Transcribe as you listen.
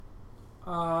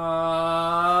What's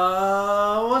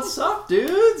up,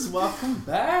 dudes? Welcome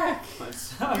back.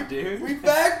 What's up, dude? We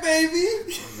back, baby.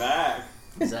 We're back.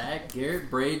 Zach,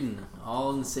 Garrett, Braden, all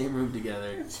in the same room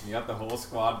together. You got the whole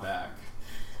squad back.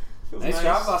 Nice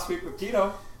job last week with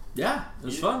Tito. Yeah, it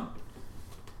was fun.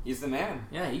 He's the man.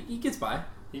 Yeah, he gets by.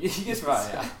 He gets by,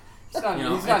 yeah. He's not, You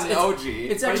know, he's not an OG.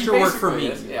 It's but he extra work for basically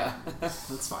me. is, yeah.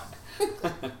 That's fine.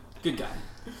 Good guy.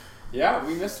 Yeah,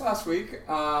 we missed last week.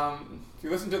 If you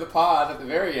listen to the pod at the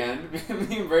very end,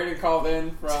 me and Braden called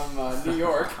in from New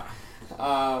York.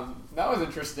 That was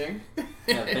interesting.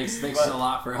 Yeah, thanks a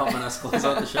lot for helping us close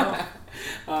out the show.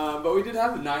 But we did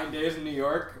have 9 days in New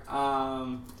York.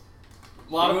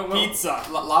 A lot of pizza.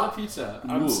 A lot of pizza.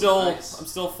 I'm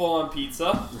still full on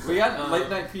pizza. We had late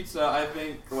night pizza, I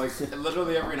think, like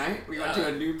literally every night. We went to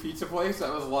a new pizza place that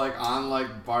was like on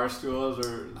like bar stools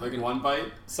or like one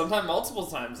bite. Sometimes multiple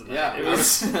times a night. Yeah, It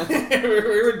was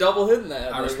we were double hitting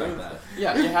that. I respect that.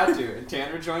 Yeah, you had to. And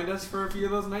Tanner joined us for a few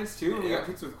of those nights too. We got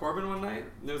pizza with Corbin one night.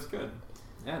 It was good.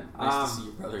 Yeah, nice to see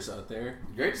your brothers out there.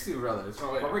 Great to see the brothers.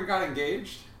 Corbin got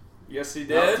engaged. Yes, he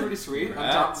That was did. pretty sweet.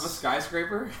 Congrats. On top of a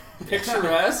skyscraper.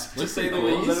 Picturesque, to say the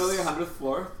Cool. least. Literally 100th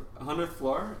floor. 100th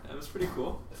floor. It was pretty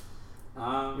cool. We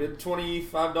had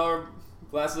 $25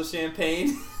 glasses of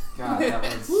champagne. God, that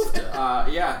was...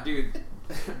 yeah, dude.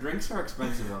 Drinks are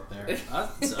expensive out there.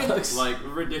 That sucks. Like,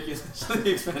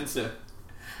 ridiculously expensive.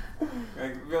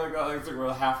 I feel like that's like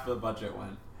where half the budget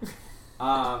went.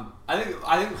 I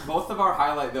think both of our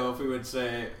highlight, though, if we would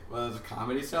say, was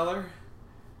Comedy Cellar.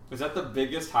 Was that the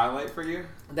biggest highlight for you?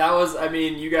 That was,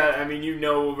 you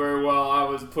know very well I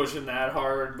was pushing that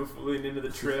hard before leading into the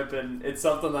trip, and it's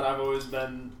something that I've always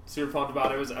been super pumped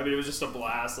about. It was just a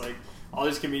blast. Like, all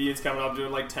these comedians coming up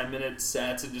doing like 10-minute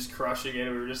sets and just crushing it.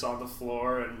 We were just on the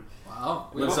floor, and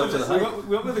Wow. We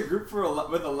went with a group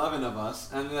with 11 of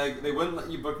us, and like they wouldn't let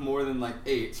you book more than like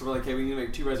 8. So we're like, hey, we need to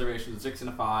make 2 reservations, 6 and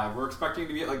a 5. We're expecting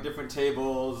to be at like different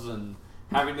tables and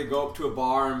having to go up to a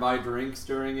bar and buy drinks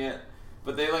during it.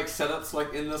 But they like set us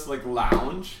like in this like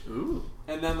lounge. Ooh.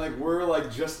 And then like we're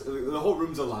like just the whole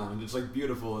room's a lounge. It's like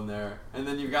beautiful in there. And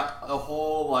then you've got a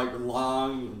whole like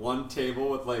long one table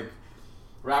with like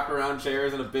wrapped around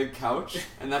chairs and a big couch,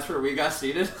 and that's where we got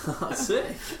seated. Sick.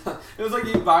 It was like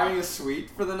you buying a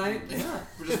suite for the night. Yeah.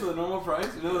 Just for the normal price.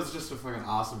 And it was just a fucking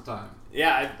awesome time.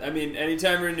 yeah, I mean,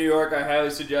 anytime you're in New York, I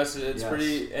highly suggest it. It's Yes.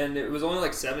 pretty, and it was only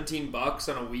like $17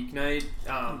 on a weeknight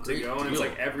to Great go, and it's deal.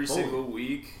 like every Holy. single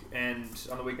week, and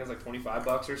on the weekends like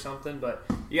 $25 or something. But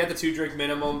you got the 2 drink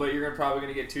minimum, but you're probably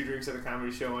gonna get 2 drinks at a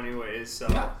comedy show anyways. So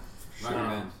Yeah.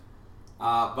 Recommend.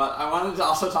 But I wanted to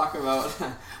also talk about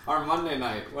our Monday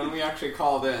night when we actually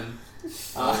called in.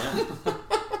 Yeah.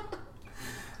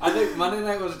 I think Monday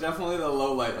night was definitely the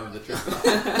low light of the trip.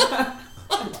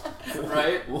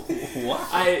 Right?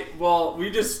 What? we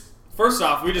just first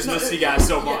off we just missed you guys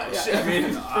so much. Yeah. I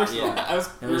mean, Yeah.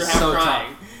 we It were was half so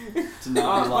crying. To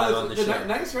not be live on the show.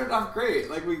 night started off great.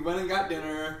 Like we went and got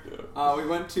dinner. We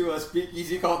went to a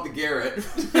speakeasy called the Garrett.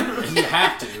 You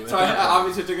have to. So I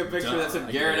obviously took a picture that said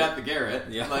I Garrett get it. at the Garrett.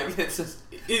 Yeah. Like it's just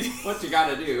what you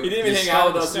gotta do. He didn't even You hang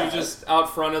out with started us. He was the just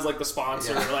out front as like the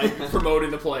sponsor, Yeah. like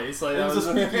promoting the place. Like It that was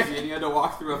a was. speakeasy, and you had to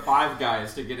walk through a Five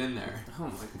Guys to get in there. Oh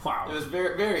my, wow. It was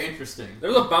very, very interesting. There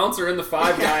was a bouncer in the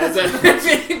Five Guys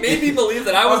that made me believe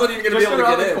that I wasn't even going to be Just able to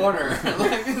around get the in. corner.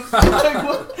 Like, it's like,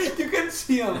 what? You couldn't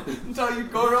see him until you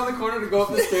go around the corner to go up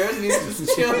the stairs, and he's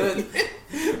just chilling.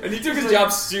 And he took his job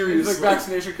He's seriously. like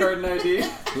vaccination card and ID.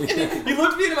 He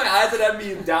looked me into my eyes and had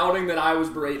me doubting that I was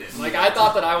Braden. Like, I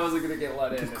thought that I wasn't going to get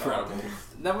let in. Incredible.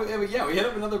 Then we hit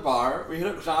up another bar. We hit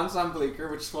up Jean's on Bleecker,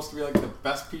 which is supposed to be like the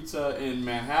best pizza in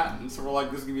Manhattan. So we're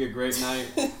like, this is gonna be a great night.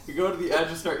 We go to the edge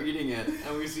and start eating it,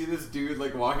 and we see this dude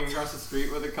like walking across the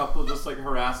street with a couple just like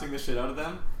harassing the shit out of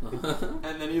them.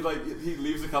 And then he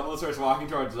leaves the couple and starts walking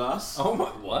towards us. Oh my,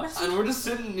 what? And we're just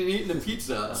sitting and eating the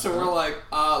pizza. So we're like,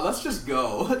 let's just go.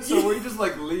 So we just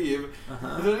like leave.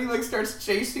 And then he like starts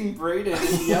chasing Braden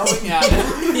and yelling at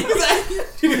him.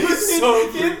 It was so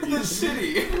in the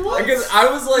city. Because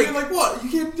I was You're like, what? You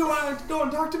can't don't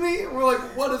want to talk to me? And we're like,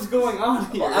 what is going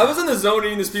on here? I was in the zone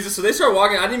eating this pizza, so they start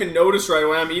walking. I didn't even notice right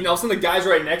away I'm eating. All of a sudden, the guy's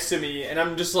right next to me, and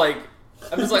I'm just like,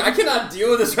 I cannot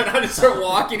deal with this right now. I just start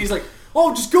walking. He's like,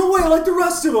 oh, just go away like the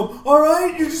rest of them. All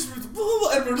right, you're just,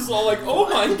 and we're just all like, oh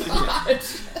my god.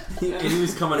 And he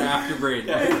was coming after Braden.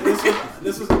 Yeah,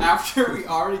 this was after we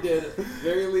already did,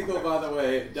 very legal by the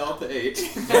way, Delta 8.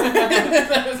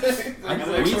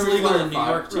 Weed's legal in New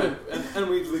York too. Right, and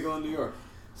weed's legal in New York.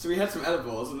 So we had some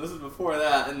edibles, and this is before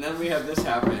that, and then we had this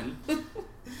happen. And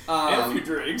a few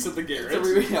drinks at the Garrett. So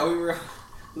we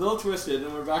a little twisted,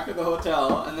 and we're back at the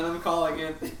hotel, and then I'm calling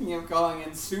in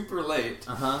super late.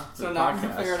 So not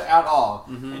prepared at all.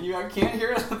 And you can't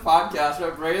hear it on the podcast,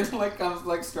 but Brayden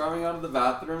comes strumming out of the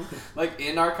bathroom,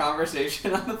 in our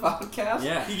conversation on the podcast.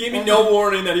 Yeah. He gave me no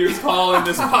warning that he was calling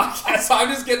this podcast, so I'm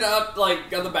just getting out, out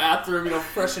the bathroom,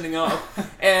 freshening up,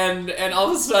 and all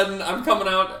of a sudden I'm coming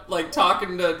out,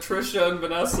 talking to Trisha and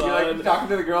Vanessa. You're talking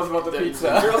to the girls about the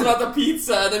pizza. Girls about the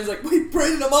pizza, and then he's like, wait,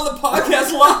 Brayden, I'm on the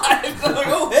podcast live! And I'm like,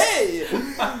 oh, hey!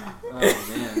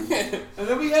 Oh, man. And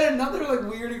then we had another,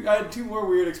 I had two more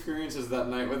weird experiences that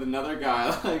night with another guy,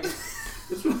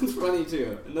 this one's funny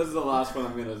too, and this is the last one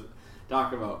I'm gonna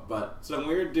talk about, but some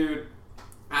weird dude,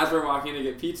 as we're walking to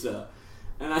get pizza,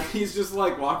 and he's just,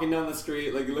 walking down the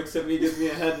street, he looks at me, gives me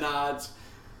a head nod,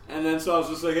 and then so I was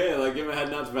just like, hey, give him a head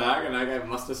nods back, and that guy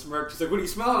must have smirked. He's like, what are you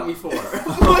smiling at me for?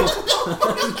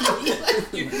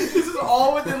 This is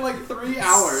all within 3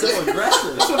 hours. So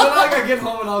aggressive. So then I get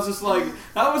home and I was just like,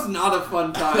 that was not a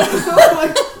fun time.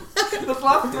 The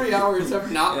last 3 hours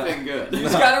have not been good. You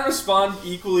just gotta respond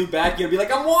equally back. You gotta be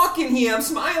like, I'm walking here, I'm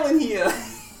smiling here.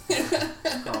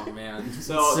 Oh, man.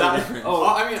 So different.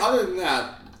 Other than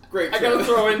that, great trip. I gotta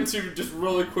throw into just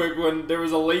really quick when there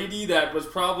was a lady that was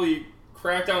probably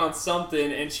cracked out on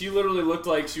something, and she literally looked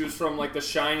like she was from The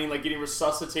Shining, getting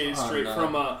resuscitated straight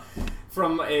from a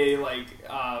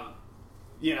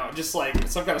just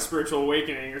some kind of spiritual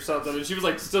awakening or something. And she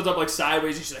was stood up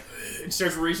sideways, and she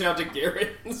starts reaching out to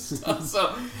Garrett and stuff.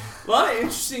 So a lot of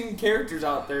interesting characters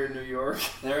out there in New York.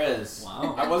 There is.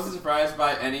 Wow. I wasn't surprised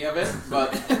by any of it,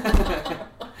 but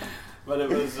but it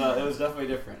was definitely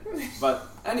different. But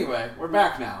anyway, we're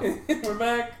back now. We're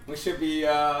back. We should be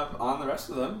on the rest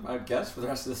of them, I guess, for the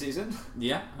rest of the season.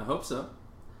 Yeah, I hope so.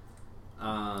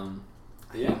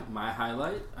 Yeah. My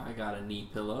highlight, I got a knee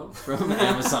pillow from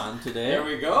Amazon today. There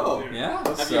we go. Yeah.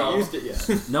 Have you used it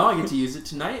yet? No, I get to use it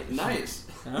tonight. Nice.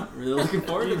 Yeah, really looking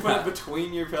forward You to put it that.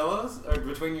 between your pillows or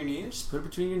between your knees? Just put it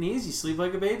between your knees. You sleep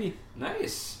like a baby.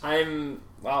 Nice. I'm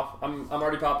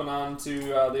already popping on to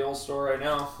the old store right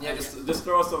now. Yeah, just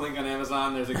throw us the link on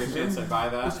Amazon. There's a good chance I buy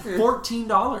that.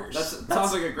 $14. That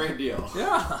sounds like a great deal.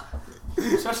 Yeah.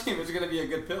 Especially if it's going to be a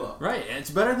good pillow. Right. It's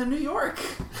better than New York.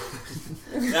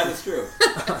 That is true.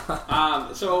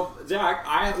 So, Zach,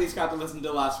 I at least got to listen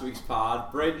to last week's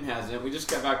pod. Brayden hasn't. We just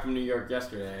got back from New York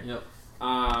yesterday. Yep.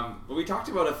 But we talked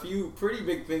about a few pretty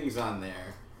big things on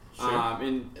there. Sure.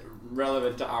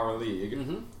 Relevant to our league.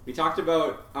 Mm-hmm. We talked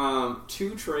about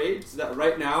 2 trades that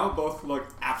right now both look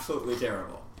absolutely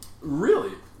terrible.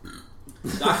 Really?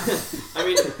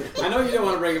 I know you don't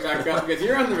want to bring it back up because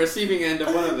you're on the receiving end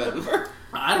of one of them.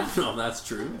 I don't know if that's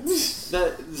true.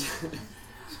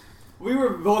 We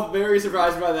were both very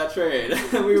surprised by that trade.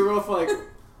 We were both like,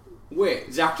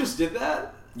 wait, Zach just did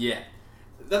that? Yeah.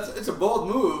 It's a bold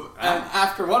move, and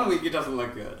after 1 week, it doesn't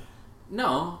look good.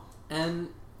 No, and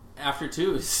after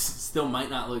 2, it still might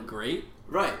not look great.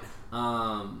 Right.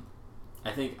 I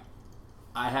think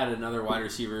I had another wide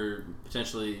receiver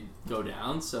potentially go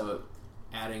down, so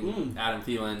adding Adam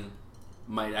Thielen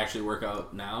might actually work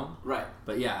out now. Right.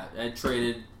 But yeah, I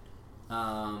traded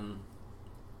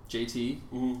JT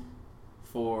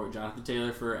for Jonathan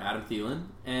Taylor for Adam Thielen,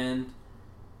 and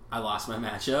I lost my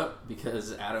matchup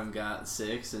because Adam got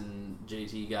 6 and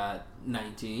JT got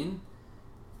 19.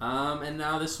 And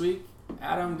now this week,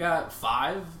 Adam got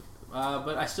 5,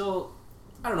 but I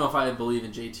don't know if I believe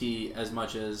in JT as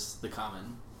much as the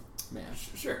common man.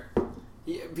 Sure.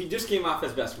 He just came off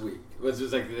his best week, which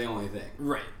was the only thing.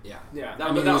 Right. Yeah. Yeah. That,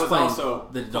 I mean, but that he was was playing also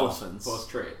the Dolphins.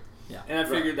 Post-trade. Yeah. And I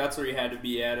figured that's where you had to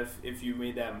be at if you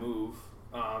made that move.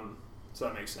 So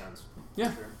that makes sense.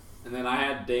 Yeah. Sure. And then I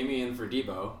had Damian for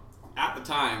Debo. At the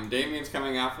time, Damian's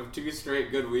coming off of 2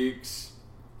 straight good weeks.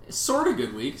 Sort of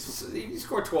good weeks. So he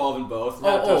scored 12 in both.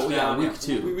 Yeah, week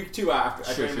 2. Week 2 after.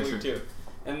 I traded week 2.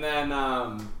 And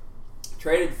then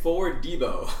traded for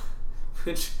Debo,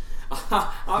 which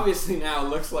obviously now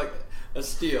looks like a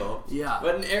steal. Yeah.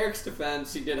 But in Eric's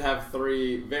defense, he did have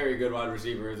 3 very good wide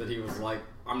receivers that he was like,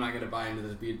 I'm not going to buy into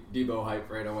this Debo hype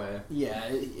right away. Yeah,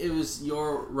 it was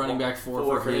your running back 4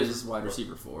 for his wide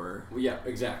receiver 4. Yeah,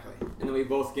 exactly. And then we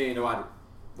both gained a wide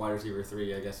receiver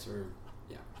 3, I guess, or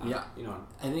Yeah. you know.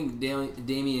 I think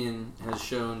Damian has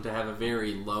shown to have a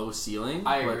very low ceiling.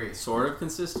 I but agree. Sort of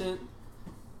consistent.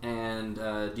 And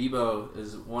Debo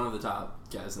is one of the top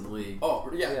guys in the league. Oh,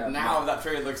 yeah. Now that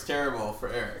trade looks terrible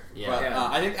for Eric. Yeah. But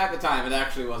I think at the time it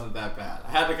actually wasn't that bad.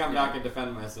 I had to come back and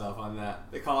defend myself on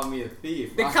that. They calling me a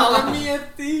thief. They're calling me a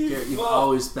thief. Garrett, you've Well,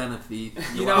 always been a thief.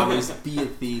 You'll always be a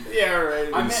thief. Yeah,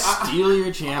 right. I mean, Steal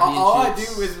your championships. all I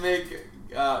do is make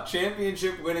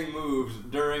championship-winning moves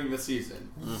during the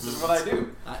season. This is what I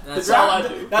do. That's the draft, all I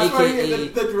do. That's why AKA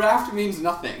the draft means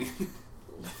nothing.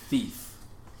 thief.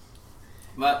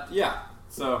 But yeah,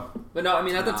 so But no, I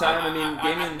mean at the time, I mean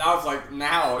gaming. I was like,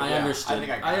 now I yeah, understood. I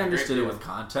think I got a understood great it deal. with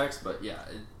context, but yeah,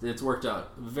 it's worked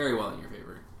out very well in your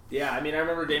favor. Yeah, I mean, I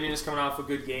remember Damien was coming off a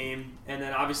good game, and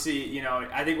then obviously,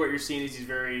 I think what you're seeing is he's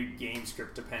very game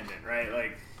script dependent, right?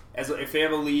 Like, if they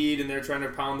have a lead and they're trying to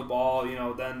pound the ball,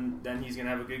 then he's gonna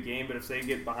have a good game. But if they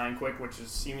get behind quick, which is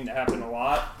seeming to happen a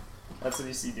lot, that's when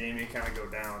you see Damien kind of go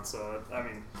down. So I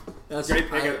mean, great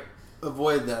pick.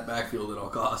 Avoid that backfield at all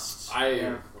costs. I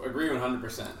agree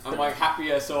 100%. I'm like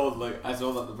happy I sold at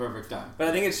the perfect time. But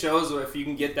I think it shows if you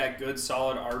can get that good,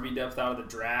 solid RB depth out of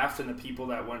the draft, and the people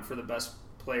that went for the best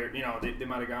player, they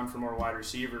might have gone for more wide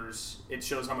receivers. It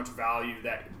shows how much value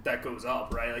that goes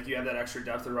up, right? Like you have that extra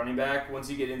depth of running back. Once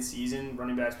you get in season,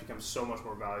 running backs become so much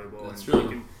more valuable. That's and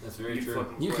true. That's very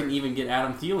true. You can even get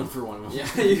Adam Thielen for one of them.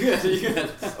 Yeah, you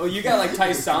could. Oh, you got like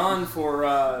Tyson for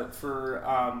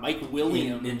Mike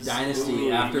Williams In Dynasty.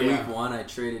 Ooh, After yeah. week 1, I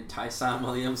traded Tyson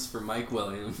Williams for Mike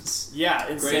Williams. Yeah,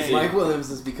 insane. Crazy. Mike Williams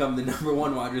has become the number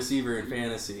 1 wide receiver in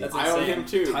fantasy. That's I own insane. him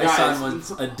too.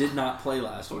 Tyson Guys, did not play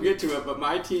last we'll week. get to it, but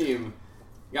my team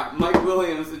got Mike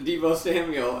Williams and Deebo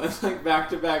Samuel in like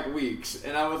back-to-back weeks,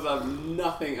 and I was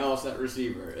nothing else at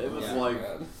receiver. It was Yeah,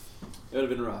 it would have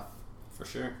been rough. For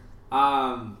sure.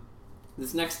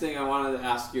 This next thing I wanted to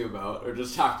ask you about, or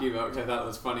just talk to you about, because I thought it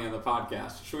was funny on the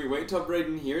podcast. Should we wait till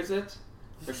Braden hears it,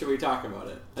 or should we talk about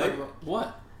it?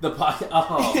 What? The podcast?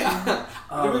 Oh. Yeah.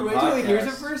 Oh, Do we the wait till he hears it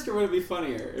podcast. first, or would it be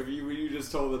funnier if you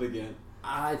just told it again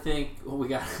I think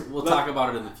we'll talk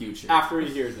about it in the future. after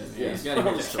he hears it? Yeah, Yes. you gotta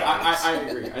hear the Okay. stories. I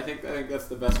agree. I think that's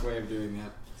the best way of doing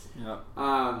that. Yep.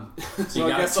 So You I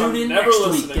gotta guess tune in never next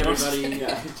week, listening. everybody.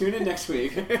 yeah, tune in next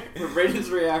week for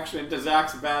Braden's reaction to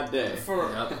Zach's bad day.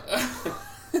 Yep.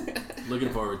 Looking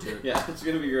forward to it. Yeah, it's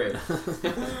gonna be great.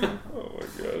 Oh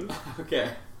my god.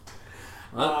 Okay.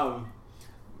 What?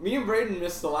 Me and Braden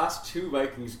missed the last 2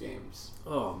 Vikings games.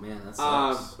 Oh man, that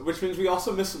sucks. Which means we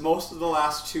also missed most of the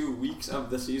last 2 weeks of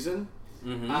the season.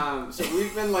 Mm-hmm. So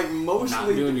we've been like Not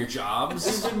mostly doing your jobs.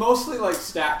 we've been mostly like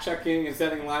stat checking and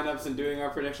setting lineups and doing our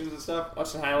predictions and stuff.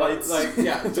 Watching highlights. Like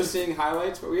yeah, just seeing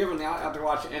highlights. But we haven't had to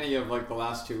watch any of like the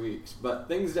last 2 weeks. But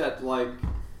things that like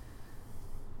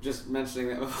just mentioning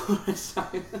that before I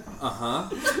sign.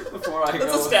 Before I Let's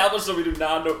go. establish that we do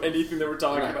not know anything that we're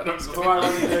talking Right. about. I'm just Before I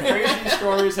run into crazy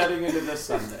stories heading into this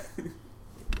Sunday.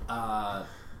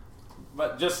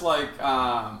 But just like,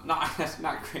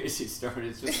 not crazy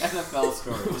stories, just NFL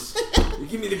stories. You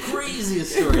give me the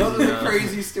craziest stories. Those you are the know.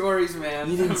 crazy stories, man.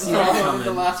 You didn't see From that coming.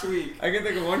 the last week. I can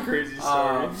think of one crazy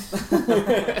story.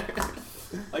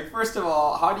 Like, first of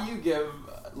all, how do you give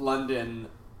London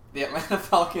the Atlanta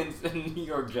Falcons and New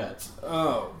York Jets?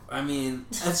 Oh, I mean,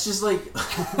 that's just like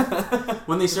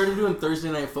when they started doing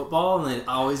Thursday Night Football, and they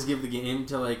always give the game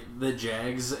to like the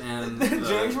Jags and The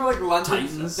Jags were like London.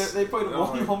 Titans. They played Oh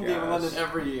one my home game in gosh. London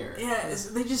every year. Yeah,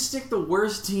 they just stick the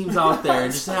worst teams out there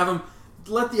and just have them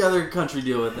let the other country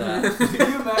deal with that.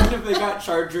 Can you imagine if they got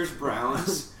Chargers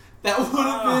Browns? That would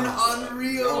have been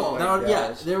unreal. Oh my That would- yeah,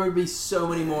 gosh. there would be so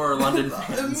many more London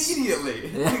fans.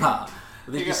 Immediately. Yeah.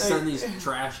 They They just got- send these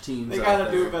trash teams They out gotta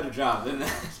there. do a better job than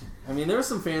that. I mean, there was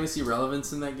some fantasy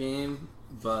relevance in that game,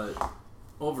 but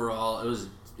overall,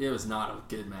 it was not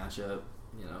a good matchup.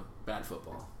 You know, bad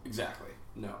football. Exactly.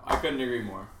 No, I couldn't agree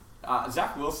more.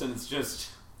 Zach Wilson's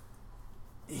just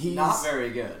He's not very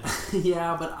good.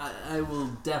 Yeah, but I will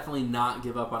definitely not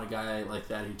give up on a guy like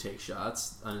that who takes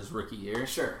shots on his rookie year.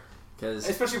 Sure. Because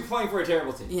Especially playing for a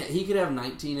terrible team. yeah, he could have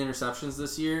 19 interceptions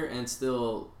this year and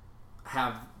still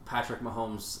have Patrick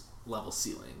Mahomes level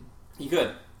ceiling. He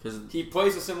could. Because He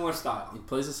plays a similar style. he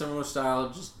plays a similar style,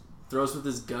 just throws with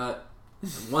his gut.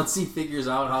 Once he figures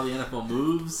out how the NFL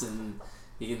moves and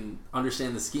he can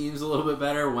understand the schemes a little bit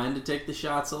better, when to take the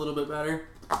shots a little bit better,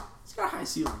 he's got a high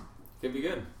ceiling. Could be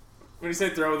good. When you say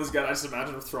throw with his gut, I just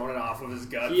imagine him throwing it off of his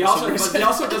gut. He for some also, reason. but he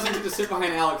also doesn't get to sit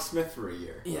behind Alex Smith for a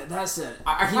year. Yeah, that's it.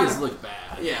 I He kinda- has looked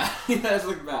bad. Yeah, he does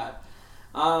look bad.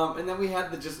 And then we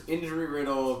had the just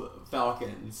injury-riddled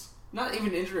Falcons. Not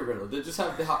even injury-riddled. They just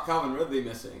have Calvin Ridley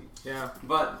missing. Yeah.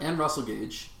 But And Russell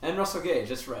Gage. and Russell Gage,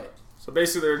 that's right. So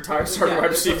basically, their entire starting wide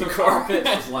that's what receiving the core. Pitts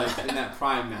was like in that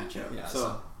prime matchup. Yeah,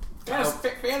 so Kyle-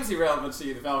 fantasy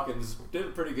relevancy, the Falcons did a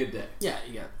pretty good day. Yeah,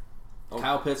 you got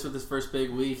Kyle Pitts with his first big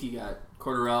week. You got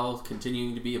Cordarrelle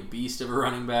continuing to be a beast of a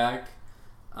running back.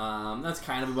 That's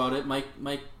kind of about it.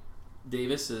 Mike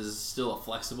Davis is still a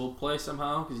flexible play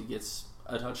somehow because he gets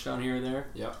a touchdown here or there.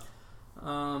 Yep.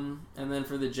 And then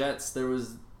for the Jets, there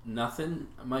was nothing.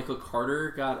 Michael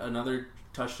Carter got another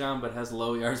touchdown but has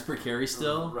low yards per carry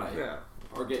still. Right. Yeah.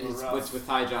 or get his Rough. splits with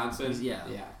Ty Johnson. Yeah.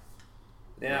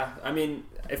 Yeah, I mean,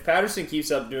 if Patterson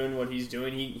keeps up doing what he's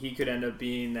doing, he could end up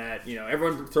being that,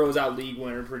 everyone throws out league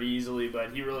winner pretty easily, but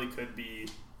he really could be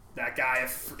that guy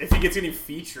if he gets getting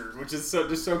featured, which is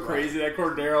so crazy that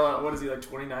Cordero, what is he, like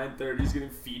 29, 30, he's getting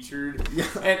featured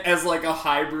and as like a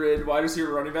hybrid wide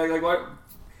receiver running back. Like, what?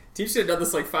 Team should have done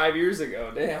this like 5 years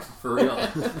ago. Damn. For real.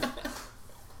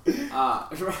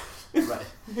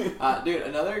 Right. Dude,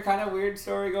 another kind of weird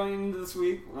story going into this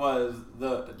week was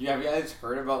have you guys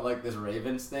heard about like this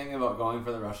Ravens thing about going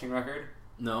for the rushing record?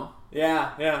 No.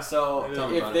 Yeah. So Tell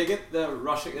me if about they it. get the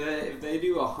rushing, if they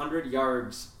do 100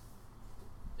 yards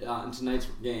in tonight's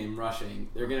game rushing,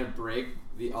 they're gonna break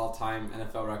the all-time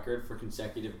NFL record for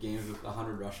consecutive games with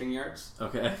 100 rushing yards.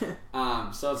 Okay.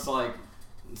 So it's like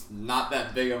it's not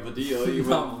that big of a deal, you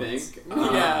No, wouldn't think.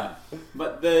 Yeah.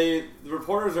 But the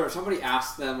reporters somebody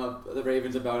asked them the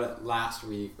Ravens about it last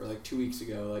week or like 2 weeks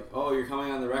ago, like, oh, you're coming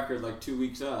on the record like 2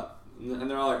 weeks up, and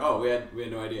they're all like, oh, we had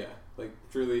no idea. Like,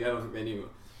 truly, I don't think they knew.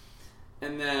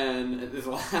 And then at this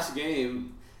last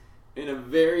game, in a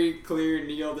very clear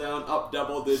kneel down, up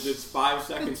double digits, 5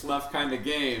 seconds left kind of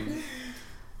game,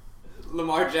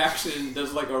 Lamar Jackson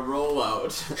does like a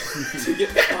rollout to get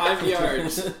 5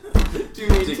 yards to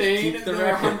maintain keep the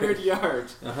their record. 100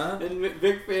 yards. Uh-huh. And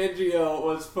Vic Fangio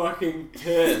was fucking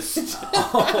pissed.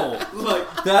 Oh,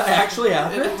 Like, that actually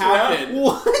happened? it happened.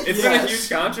 What? It's been a huge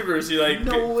controversy. Like,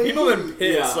 No way. people have been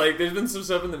pissed. Yeah. Like, there's been some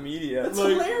stuff in the media. That's Like,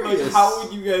 hilarious. how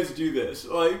would you guys do this?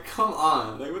 Like, come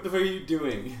on. Like, what the fuck are you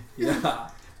doing? Yeah.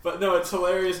 But no, it's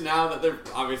hilarious now that they're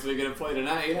obviously going to play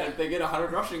tonight. And if they get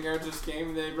 100 rushing yards this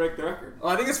game, they break the record.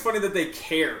 Well, I think it's funny that they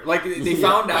care. Like, they Yeah.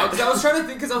 found out. Because I was trying to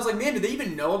think, because I was like, man, did they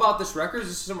even know about this record? Is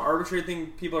this some arbitrary thing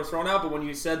people are throwing out? But when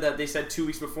you said that they said 2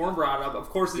 weeks before and brought it up,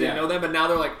 of course they didn't Yeah. know that. But now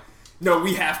they're like, no,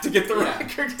 we have to get the Yeah.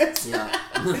 record. Yeah.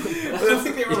 I don't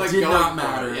think they were It like did going not for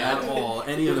matter it, yeah. at all.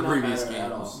 Any It of the did not previous matter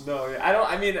at all. games. No,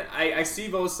 I mean, I see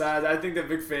both sides. I think that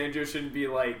Vic Fangio shouldn't be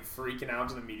like freaking out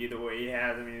to the media the way he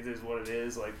has. I mean, it is what it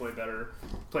is. Like, play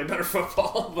better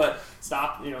football, but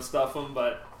stop, stuff them.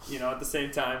 But at the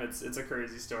same time, it's a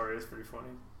crazy story. It's pretty funny.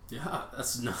 Yeah,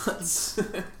 that's nuts.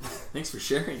 Thanks for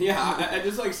sharing. Yeah, I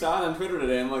just like saw it on Twitter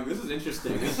today. I'm like, this is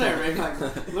interesting.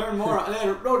 Like, learn more. And I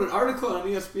wrote an article on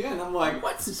ESPN. I'm like,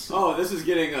 What? oh, this is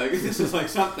getting like this is like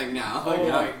something now. Like, Oh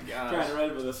my I'm gosh. trying to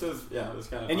write about this. It was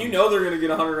kind of. And fun. they're going to get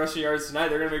 100 rushing yards tonight.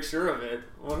 They're going to make sure of it.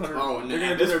 100. Oh, and they're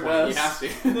at going to do this their point, best.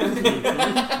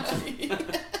 you have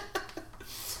to.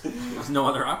 There's no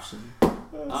other option.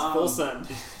 It's full send.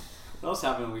 What else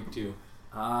happened in week 2?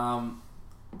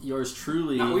 Yours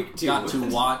truly Not week 2. got to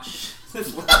watch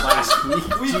This last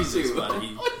week. Week Jesus, 2.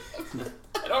 buddy.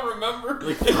 I don't remember.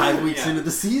 Like 5 weeks Yeah. into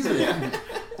the season. Yeah.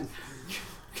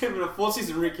 Give it a full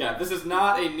season recap. This is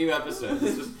not a new episode.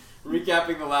 This is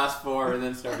recapping the last 4 and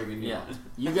then starting a new Yeah. one.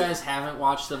 You guys haven't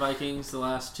watched the Vikings the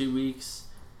last 2 weeks.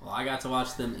 Well, I got to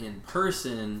watch them in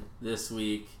person this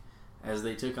week as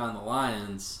they took on the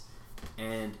Lions.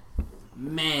 And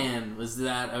man, was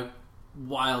that a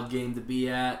wild game to be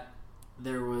at.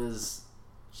 There was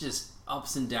just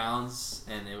ups and downs,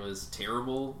 and it was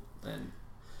terrible.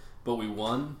 But we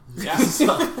won. Yeah,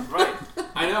 right.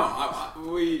 I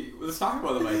know. Let's talk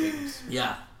about the Vikings.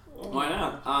 Yeah. Why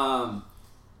not?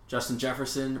 Justin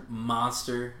Jefferson,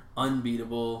 monster,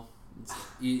 unbeatable.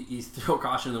 You throw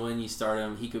caution to the wind, you start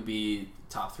him. He could be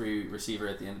top 3 receiver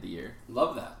at the end of the year.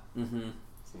 Love that. Mm-hmm.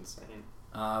 It's insane.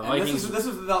 Vikings. This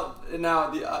is now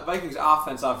the Vikings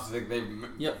offense. Obviously,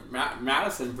 Yep.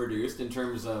 Madison produced in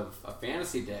terms of a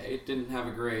fantasy day. Didn't have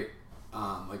a great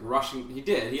rushing. He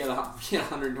did. He had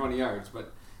 120 yards,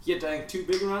 but he had I think 2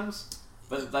 big runs.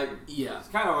 But Yeah. it's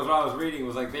kind of what I was reading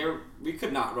was like we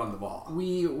could not run the ball.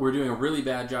 We were doing a really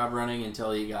bad job running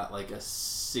until he got like a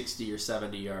 60 or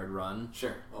 70 yard run.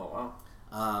 Sure. Oh,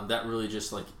 wow. That really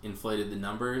just like inflated the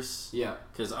numbers. Yeah.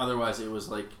 Because otherwise it was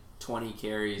like 20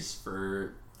 carries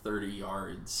for 30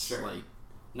 yards. Sure. Like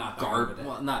Not that good of a day.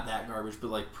 well, not that garbage, but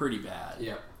like pretty bad.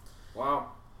 Yeah.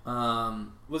 Wow.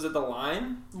 Was it the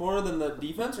line more than the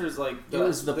defense, or is like It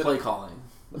was the play calling.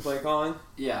 The play calling?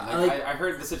 Yeah. I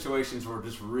heard the situations were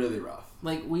just really rough.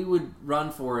 Like we would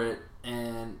run for it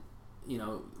and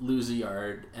lose a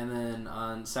yard, and then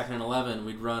on 2nd and 11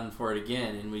 we'd run for it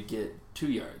again and we'd get 2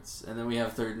 yards, and then we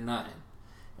have 3rd and 9,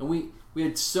 and we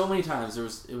had so many times it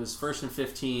was 1st and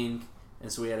 15,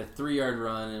 and so we had a 3-yard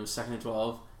run, and it was 2nd and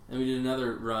 12, and we did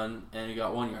another run and we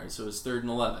got 1 yard, so it was 3rd and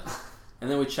 11, and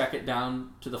then we check it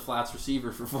down to the flats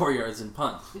receiver for 4 yards and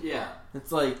punt. Yeah.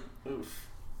 It's like Oof.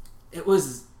 it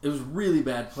was really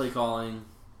bad play calling.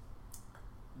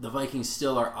 The Vikings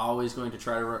still are always going to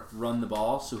try to run the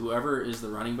ball, so whoever is the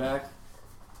running back,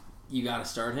 you got to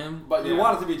start him. But you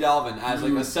want it to be Dalvin as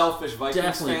like a selfish Vikings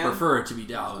Definitely fan. prefer it to be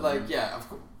Dalvin. Like, yeah, of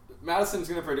course, Madison's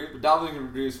going to produce, but Dalvin's going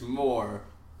to produce more,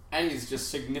 and he's just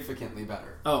significantly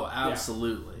better. Oh,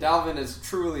 absolutely. Dalvin is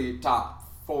truly top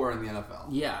 4 in the NFL.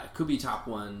 Yeah, it could be top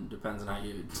 1, depends on how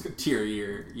you tier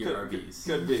your RBs.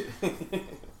 Could be.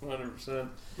 100%.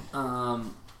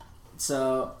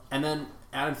 So, and then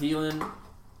Adam Thielen,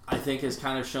 I think, has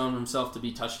kind of shown himself to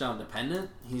be touchdown dependent.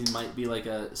 He might be like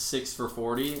a 6 for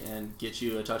 40 and get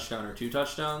you a touchdown or 2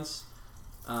 touchdowns.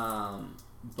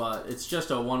 But it's just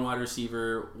a 1 wide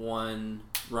receiver, 1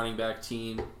 running back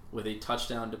team with a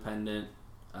touchdown dependent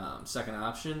second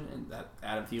option, and that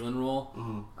Adam Thielen role,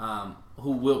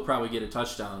 who will probably get a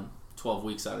touchdown 12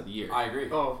 weeks out of the year. I agree.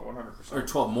 Oh, 100%. Or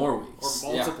 12 more weeks.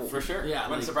 Or multiple. Yeah, for sure. Yeah,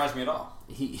 Wouldn't surprise me at all.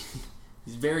 He's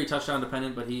very touchdown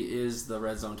dependent, but he is the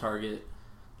red zone target,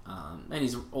 and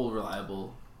he's old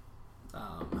reliable.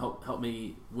 Help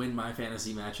me win my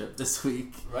fantasy matchup this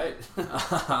week. Right.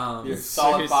 Solid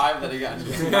Solid 5 that he got.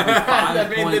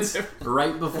 5 points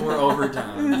right before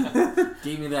overtime.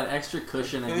 Gave me that extra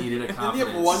cushion I needed of confidence.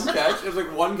 Didn't he have 1 catch? It was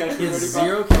like 1 catch. He had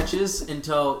 0 catches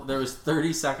until there was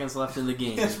 30 seconds left in the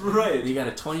game. That's right. And he got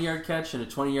a 20-yard catch and a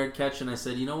 20-yard catch, and I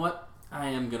said, you know what? I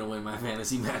am going to win my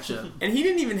fantasy matchup. And he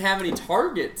didn't even have any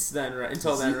targets then, right?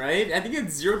 Until then, right? I think he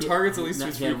had 0 targets at least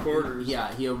through 3 quarters.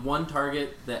 Yeah, he had 1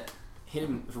 target that hit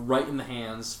him right in the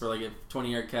hands for like a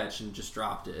 20-yard catch and just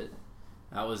dropped it.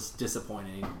 That was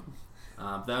disappointing.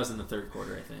 That was in the 3rd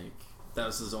quarter, I think. That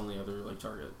was his only other like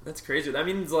target. That's crazy. That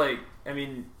means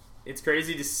it's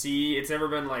crazy to see. It's never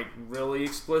been like really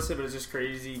explicit, but it's just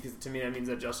crazy because to me that means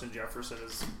that Justin Jefferson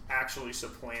has actually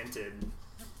supplanted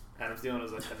Adam Thielen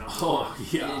as like the number 1. Oh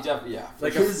yeah,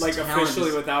 like His officially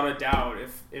talent without a doubt.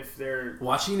 If they're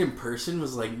watching in person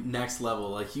was like next level.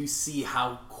 Like you see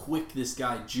how quick this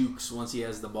guy jukes once he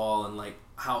has the ball, and like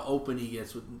how open he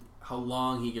gets with how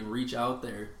long he can reach out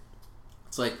there.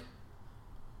 It's like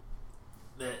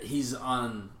that he's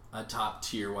on a top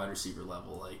tier wide receiver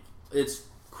level. Like it's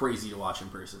crazy to watch in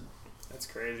person. That's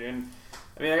crazy. And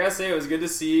I mean, I gotta say, it was good to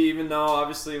see, even though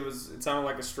obviously it sounded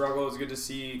like a struggle. It was good to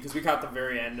see because we caught the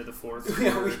very end of the 4th.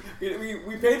 Yeah,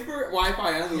 we paid for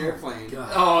Wi-Fi on the airplane.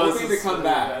 God. Hoping to come so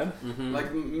back, Mm-hmm.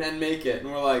 like and make it,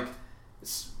 and we're like,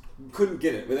 couldn't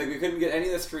get it. We couldn't get any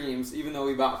of the streams, even though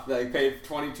we paid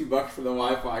 $22 for the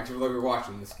Wi-Fi because we were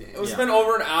watching this game. We spent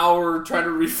over an hour trying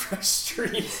to refresh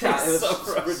streams. Yeah, it was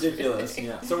so ridiculous.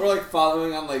 Yeah. So we're like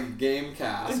following on like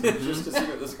Gamecast just to see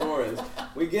what the score is.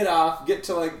 We get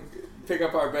to like pick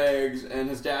up our bags, and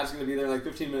his dad's gonna be there in like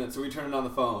 15 minutes. So we turn it on the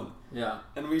phone, Yeah.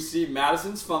 and we see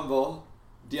Madison's fumble,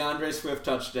 DeAndre Swift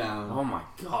touchdown. Oh my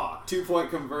god. 2-point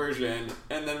conversion,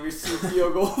 and then we see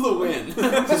field goal to win.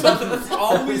 That's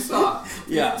all we saw.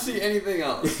 We Yeah. didn't see anything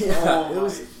else. Yeah, Oh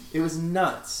it was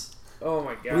nuts. Oh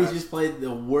my god. We just played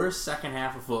the worst second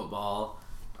half of football.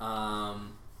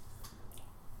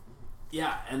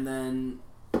 Yeah, and then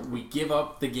we give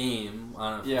up the game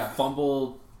on a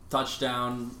fumble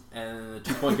touchdown and a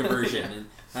 2-point conversion. And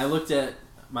I looked at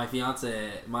my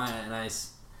fiance Maya, and I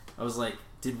was like,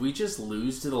 did we just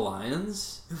lose to the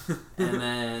Lions? And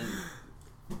then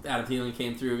Adam Thielen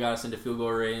came through, got us into field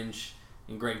goal range,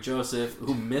 and Greg Joseph,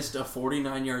 who missed a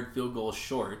 49-yard field goal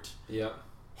short,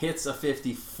 hits a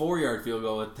 54-yard field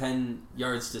goal with 10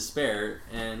 yards to spare,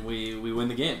 and we win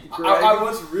the game. I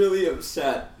was really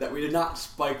upset that we did not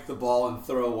spike the ball and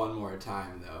throw one more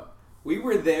time, though. We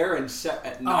were there and set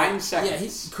at 9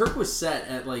 seconds. Yeah, Kirk was set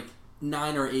at like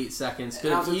 9 or 8 seconds.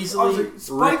 Could I have was easily like,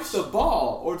 spike the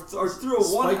ball or threw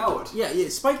one out. Yeah,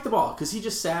 spike the ball because he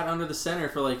just sat under the center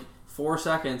for like 4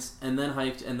 seconds and then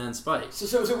hiked and then spiked.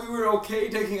 So we were okay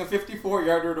taking a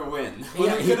 54-yarder to win.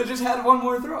 Yeah, we could have just had one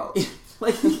more throw.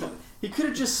 Like he could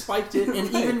have just spiked it, and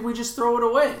even we just throw it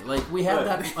away. Like we had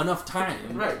that enough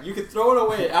time. Right, you could throw it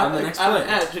away at the next at play. an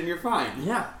edge, and you're fine.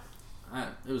 Yeah,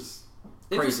 it was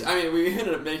crazy. I mean, we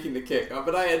ended up making the kick,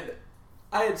 but I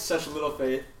had such little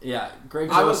faith. Yeah, Greg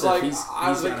Joseph. I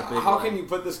was like, how play. can you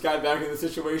put this guy back in the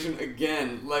situation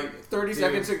again? Like 30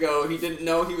 seconds ago, he didn't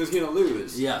know he was gonna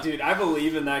lose. Yeah, dude, I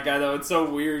believe in that guy though. It's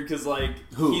so weird because like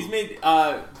he's made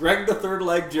Greg the Third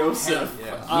Leg Joseph.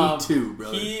 Yeah. Me too,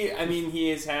 brother. He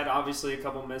has had obviously a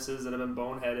couple misses that have been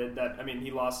boneheaded. That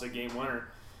he lost a game winner,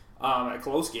 a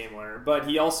close game winner. But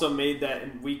he also made that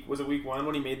in week 1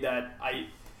 when he made that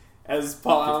as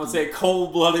Paul Allen would say,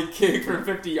 cold-blooded kick for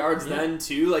 50 yards then,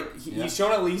 too. Like, he's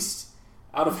shown at least,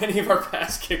 out of any of our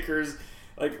pass kickers,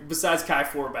 like, besides Kai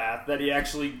Forbath, that he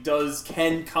actually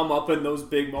can come up in those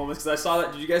big moments. Because I saw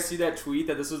that, did you guys see that tweet,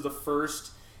 that this was the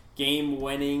first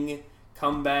game-winning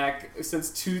comeback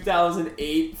since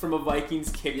 2008 from a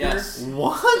Vikings kicker. Yes.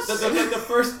 What? The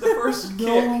first kick.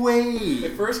 No way. The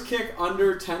first kick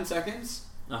under 10 seconds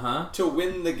to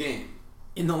win the game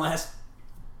In the last,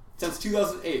 since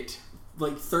 2008.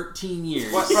 13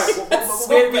 years. What, right.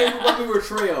 When we were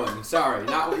trailing. Sorry,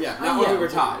 not when we were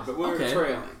tied, but when we were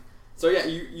trailing. So yeah,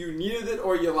 you needed it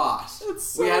or you lost.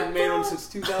 So we hadn't made one bad. since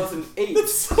 2008.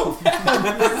 That's so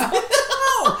bad.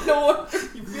 No wonder.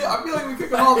 I feel like we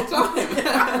kick them all the time.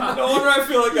 No wonder I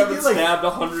feel like I've been get, stabbed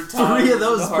 100 times. 3 of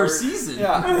those in the per heart. season.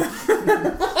 Yeah.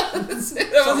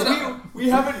 So we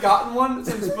haven't gotten one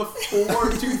since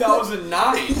before 2009.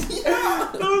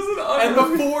 That was And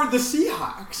before the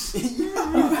Seahawks.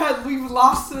 We've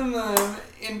lost them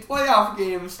in playoff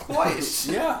games twice.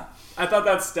 Yeah. I thought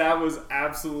that stat was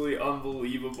absolutely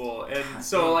unbelievable. And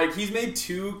so, he's made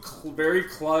 2 very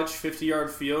clutch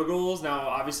 50-yard field goals. Now,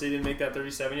 obviously, he didn't make that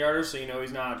 37-yarder, so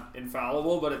he's not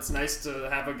infallible, but it's nice to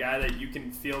have a guy that you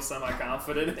can feel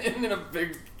semi-confident in a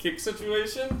big kick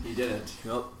situation. He did it.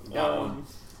 Yep. Got one.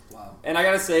 Wow. And I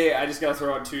gotta say, I just gotta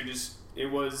throw out, too,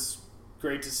 it was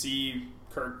great to see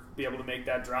Kirk be able to make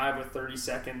that drive with 30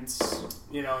 seconds,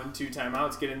 in 2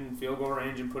 timeouts, get in field goal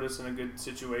range and put us in a good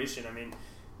situation. I mean,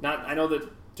 I know that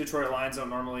Detroit Lions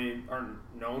aren't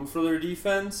known for their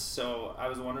defense, so I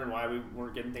was wondering why we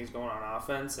weren't getting things going on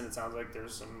offense, and it sounds like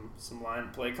there's some line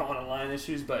play calling and line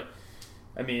issues, but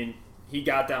I mean, he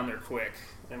got down there quick,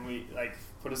 and we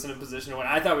put us in a position to win.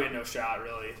 I thought we had no shot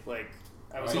really.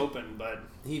 I was hoping, but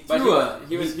He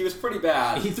was pretty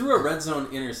bad. He threw a red zone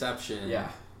interception. Yeah.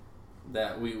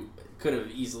 That we could have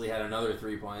easily had another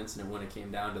 3 points, and it wouldn't have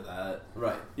came down to that.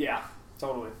 Right. yeah,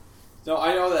 totally. So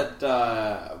I know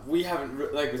that we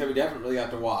haven't, like we said, we haven't really got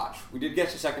to watch. We did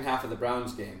get the second half of the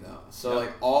Browns game though. So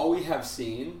all we have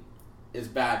seen is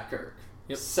bad Kirk.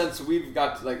 Yep. Since we've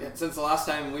got since the last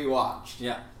time we watched.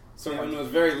 Yeah. So when it was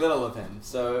very little of him.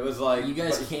 So it was like You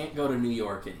guys can't go to New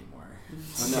York anymore.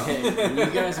 No. Okay? When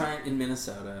you guys aren't in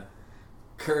Minnesota,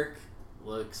 Kirk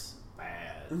looks bad.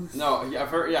 No, I've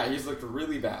heard. Yeah, he's looked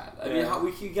really bad. I Yeah.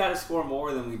 mean, we got to score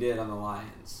more than we did on the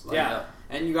Lions. Yeah.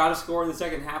 And you got to score in the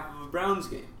second half of a Browns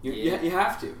game. You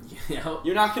have to. Yeah.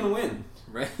 You're not going to win.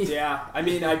 Right? Yeah, I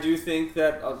mean, I do think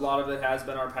that a lot of it has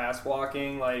been our pass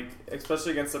blocking,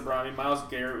 especially against the Browns. I mean, Myles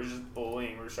Garrett was just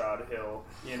bullying Rashad Hill,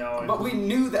 and But we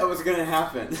knew that was going to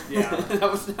happen. Yeah.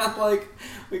 That was not like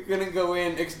we couldn't go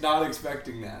in not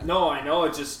expecting that. No, I know.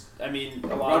 It just, I mean,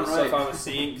 a lot of the Run stuff right. I was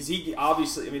seeing, because he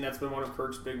obviously, I mean, that's been one of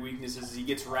Kirk's big weaknesses, is he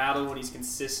gets rattled when he's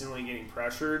consistently getting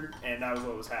pressured, and that was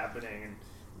what was happening, and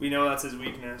we know that's his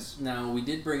weakness. Now, we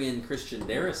did bring in Christian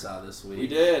Darrisaw this week. We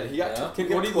did. He got Yeah. can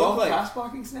he What get do you 12 look like? pass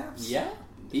blocking snaps? Yeah.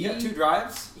 He got 2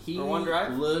 drives? He or 1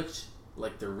 drive? looked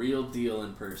like the real deal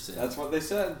in person. That's what they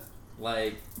said.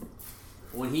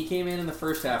 When he came in the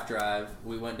first half drive,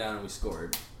 we went down and we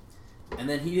scored. And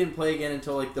then he didn't play again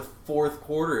until the 4th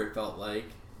quarter, it felt like.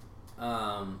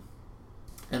 And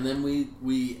then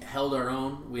we held our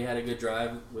own. We had a good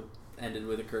drive, ended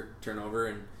with a Kirk turnover,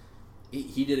 and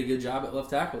he did a good job at left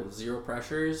tackle. 0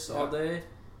 pressures all day.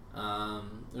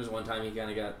 There was one time he kind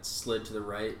of got slid to the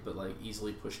right, but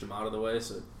easily pushed him out of the way,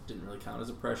 so it didn't really count as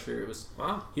a pressure. It was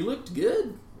He looked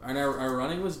good, and our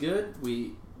running was good.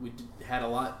 We had a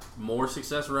lot more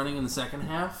success running in the second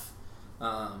half.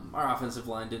 Our offensive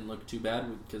line didn't look too bad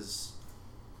because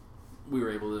we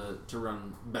were able to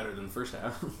run better than the first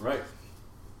half. Right.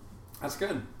 That's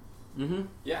good. Mm-hmm.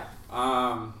 Yeah.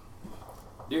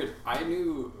 Dude, I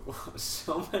knew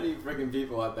so many freaking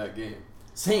people at that game.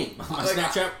 Same. My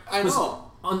Snapchat I was know.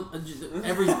 on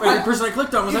every person I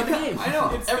clicked on was at the game. I know.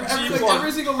 It's the cheap Every, one.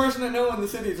 every single person I know in the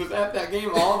cities was at that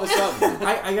game all of a sudden.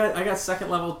 I got second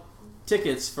level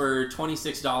tickets for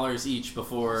 $26 each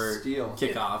before Steal.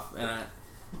 kickoff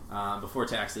and before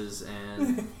taxes,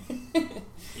 and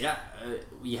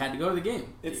you had to go to the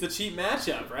game. It's the cheap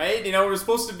matchup, right? We're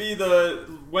supposed to be the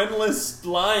winless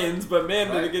Lions, but man,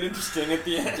 did it get interesting at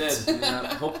the end. It did.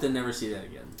 Yeah, hope to never see that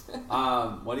again.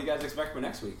 What do you guys expect for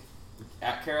next week?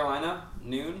 At Carolina,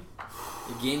 noon?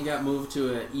 The game got moved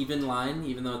to an even line,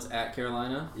 even though it's at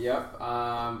Carolina. Yep.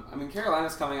 I mean,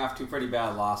 Carolina's coming off 2 pretty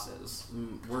bad losses.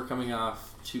 We're coming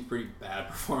off 2 pretty bad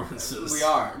performances. We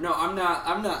are. No, I'm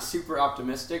not super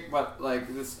optimistic, but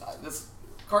this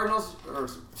Cardinals, or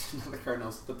not the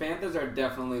Cardinals, the Panthers are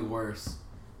definitely worse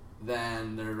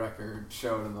than their record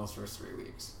showed in those first 3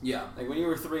 weeks. Yeah. When you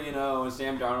were 3-0 and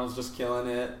Sam Darnold's just killing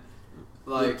it.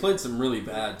 They played some really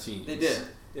bad teams. They did.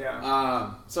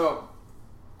 Yeah. So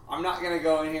I'm not gonna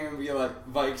go in here and be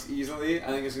like Vikes easily. I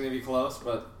think it's gonna be close,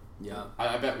 but yeah,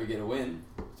 I bet we get a win.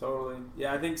 Totally.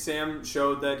 Yeah, I think Sam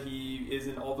showed that he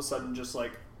isn't all of a sudden just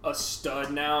a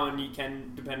stud now, and he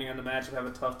can, depending on the matchup, have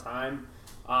a tough time.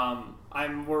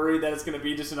 I'm worried that it's going to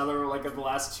be just another like of the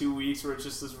last 2 weeks where it's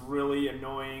just this really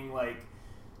annoying like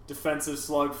defensive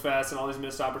slugfest, and all these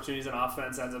missed opportunities on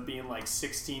offense ends up being like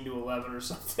 16-11 or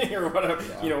something or whatever,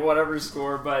 whatever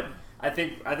score. But I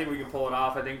think we can pull it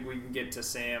off. I think we can get to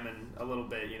Sam in a little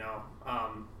bit,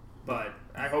 but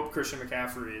I hope Christian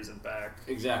McCaffrey isn't back.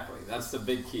 Exactly. That's the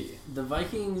big key. The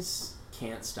Vikings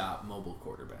can't stop mobile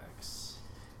quarterbacks.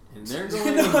 And they're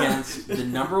going against the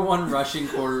number one rushing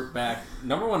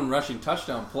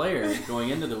touchdown player going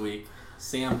into the week,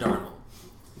 Sam Darnold.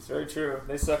 It's very true.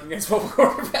 They suck against mobile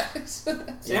quarterbacks.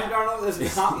 Sam Darnold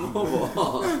is not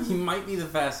mobile. He might be the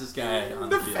fastest guy on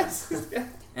the field.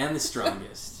 And the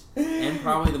strongest. And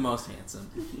probably the most handsome.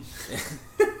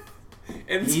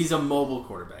 And he's a mobile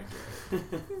quarterback.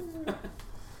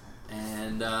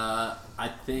 And I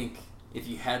think if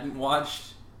you hadn't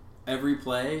watched every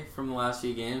play from the last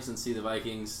few games and see the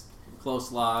Vikings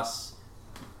close loss,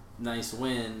 nice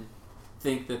win,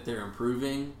 think that they're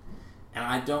improving. And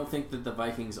I don't think that the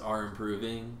Vikings are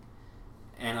improving.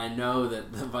 And I know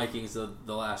that the Vikings the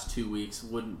last 2 weeks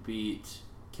wouldn't beat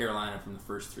Carolina from the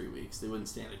first 3 weeks. They wouldn't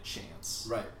stand a chance.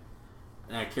 Right.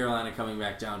 Now Carolina coming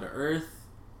back down to earth,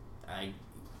 I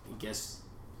guess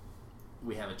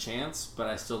we have a chance, but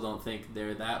I still don't think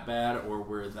they're that bad or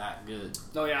we're that good.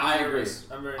 No, yeah, I agree.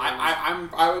 I'm very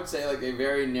nervous. I would say like a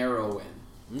very narrow win.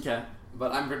 Okay.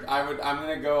 But I'm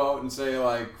gonna go out and say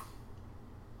like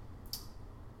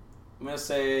I'm gonna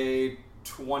say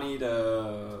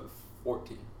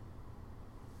 20-14.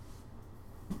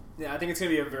 Yeah, I think it's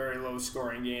going to be a very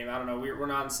low-scoring game. I don't know. We're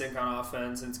not in sync on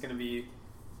offense, and it's going to be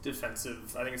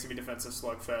defensive. I think it's going to be defensive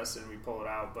slugfest, and we pull it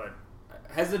out. But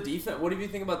has the defense? What do you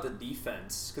think about the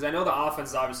defense? Because I know the offense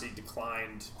has obviously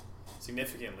declined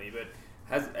significantly, but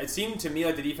it seemed to me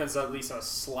like the defense is at least on a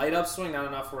slight upswing. Not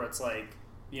enough where it's like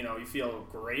you feel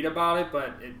great about it,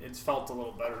 but it's felt a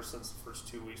little better since the first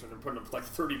 2 weeks when they're putting up like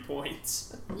 30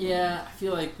 points. Yeah, I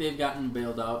feel like they've gotten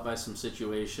bailed out by some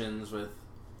situations with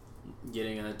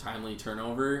getting a timely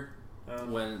turnover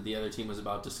when the other team was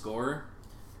about to score.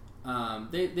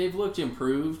 They've looked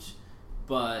improved,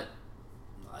 but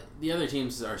the other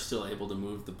teams are still able to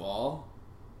move the ball.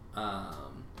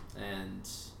 And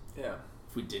yeah,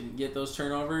 if we didn't get those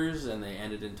turnovers and they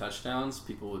ended in touchdowns,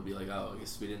 people would be like, oh, I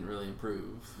guess we didn't really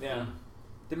improve. Yeah.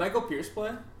 Did Michael Pierce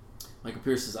play? Michael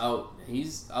Pierce is out.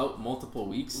 He's out multiple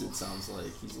weeks, it sounds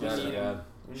like. He's got a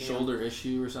shoulder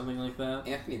issue or something like that.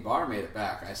 Anthony Barr made it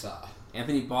back, I saw.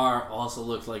 Anthony Barr also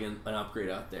looked like an upgrade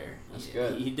out there. That's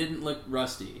good. He didn't look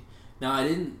rusty. Now, I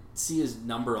didn't see his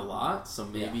number a lot, so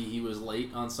maybe he was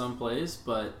late on some plays,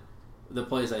 but the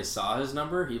plays I saw his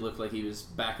number, he looked like he was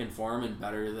back in form and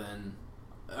better than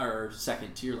our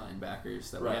second-tier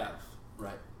linebackers that we have.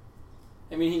 Right.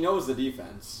 I mean, he knows the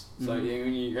defense, so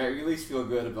you at least feel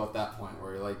good about that point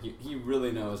where like he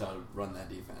really knows how to run that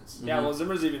defense. Yeah, well,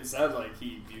 Zimmer's even said like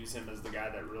he views him as the guy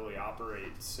that really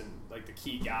operates and like the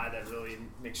key guy that really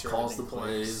makes sure calls the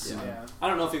plays. plays. Yeah. I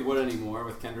don't know if he would anymore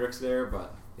with Kendricks there,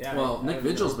 but yeah. Well, Nick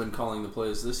Vigil's been calling the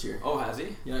plays this year. Oh, has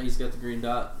he? Yeah, he's got the green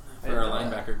dot for our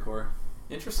linebacker core.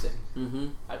 Interesting.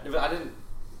 Mm-hmm. I literally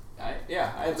had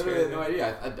no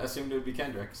idea. I assumed it would be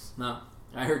Kendricks. No.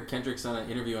 I heard Kendricks on an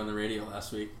interview on the radio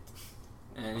last week,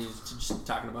 and he's just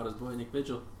talking about his boy Nick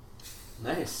Vigil.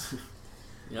 Nice.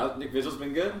 Yeah, Nick Vigil's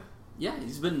been good? Yeah,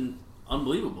 he's been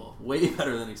unbelievable. Way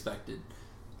better than expected.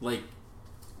 Like,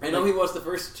 I know he was the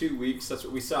first 2 weeks. That's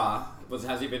what we saw.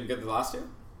 Has he been good the last two?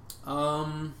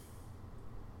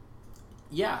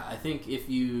 Yeah, I think if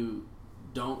you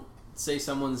don't say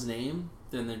someone's name,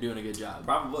 then they're doing a good job.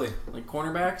 Probably. Like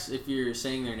cornerbacks, if you're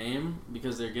saying their name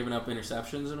because they're giving up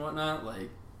interceptions and whatnot, like,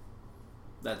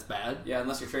 that's bad. Yeah,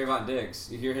 unless you're Trayvon Diggs.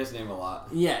 You hear his name a lot.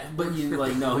 Yeah, but you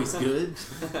know he's good.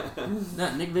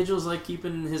 No, Nick Vigil's like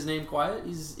keeping his name quiet.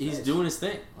 He's nice. doing his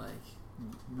thing. Like,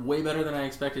 way better than I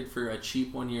expected for a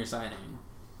cheap 1-year signing.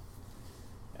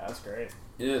 Yeah, that's great.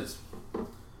 It is. You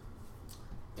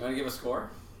want to give a score?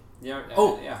 Yeah.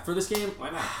 Yeah. For this game,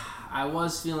 why not? I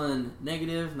was feeling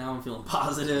negative. Now I'm feeling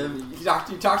positive. Who talked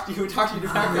you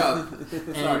to back up?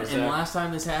 And last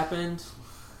time this happened,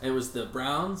 it was the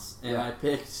Browns, and I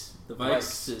picked the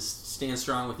Vikes to stand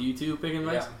strong with you two picking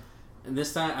Vikes. Yeah. And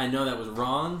this time, I know that was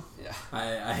wrong. Yeah.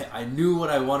 I knew what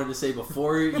I wanted to say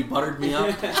before you buttered me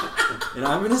up, and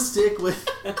I'm gonna stick with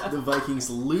the Vikings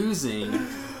losing,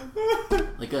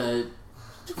 like a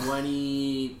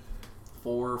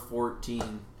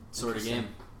 24-14 sort of game.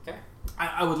 Okay.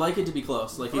 I would like it to be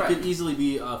close. Like, it could easily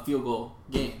be a field goal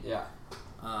game. Yeah.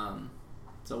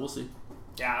 So we'll see.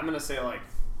 Yeah, I'm going to say, like,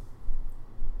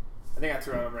 think I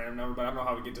threw out a random number, but I don't know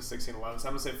how we get to 16-11, so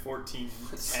I'm going to say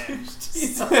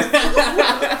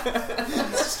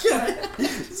 14-10. This guy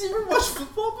has he ever watched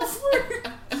football before?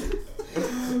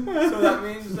 So that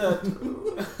means that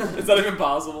Is that even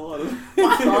possible?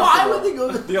 Why would they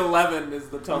go to The 11 is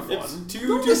the tough it's one. two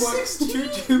Go to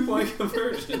 2-point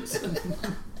conversions.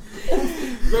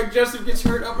 Greg Jessup gets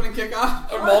hurt opening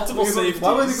kickoff. Or multiple safeties.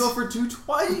 Why would they go for 2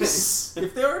 twice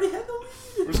if they already had the lead?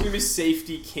 We're just going to be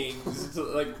safety kings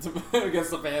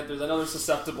against the Panthers. I know they're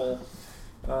susceptible.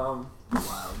 Wow.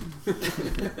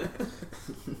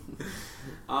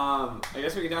 I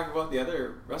guess we can talk about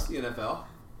the rest of the NFL.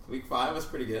 Week 5 was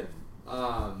pretty good.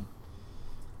 I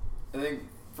think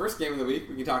first game of the week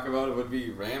we can talk about it would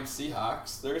be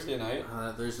Rams-Seahawks Thursday night.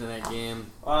 Thursday night game.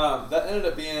 That ended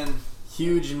up being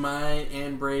Huge in my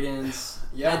and Braden's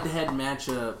head-to-head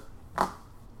matchup.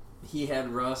 He had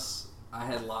Russ. I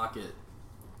had Lockett.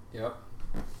 Yep.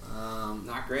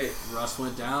 Not great. Russ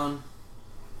went down.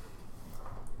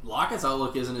 Lockett's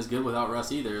outlook isn't as good without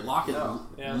Russ either. Lockett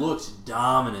looked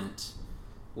dominant.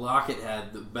 Lockett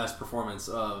had the best performance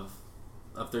of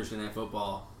Thursday Night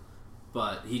Football,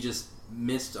 but he just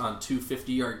missed on 2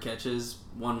 50-yard catches.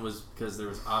 One was because there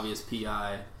was obvious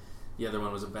PI. The other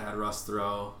one was a bad Russ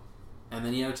throw. And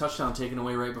then he had a touchdown taken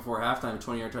away right before halftime, a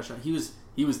 20-yard touchdown. He was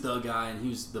the guy, and he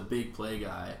was the big play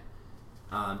guy.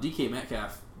 DK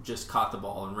Metcalf just caught the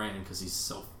ball and ran because he's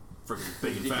so freaking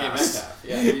big and fast.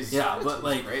 Metcalf. But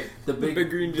like great. the big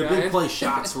green the giant. big play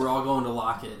shots were all going to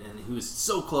Lockett, and he was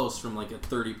so close from like a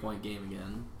 30-point game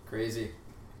again. Crazy.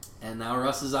 And now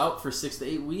Russ is out for 6 to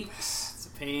 8 weeks. It's a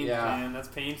pain, Yeah. man. That's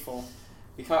painful.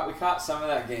 We caught some of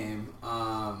that game.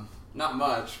 Not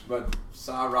much, but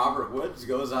saw Robert Woods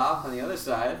goes off on the other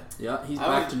side. Yeah, he's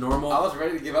back to normal. I was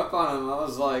ready to give up on him. I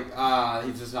was like,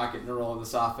 he's just not getting a roll in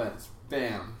this offense.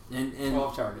 Bam. And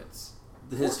 12 targets.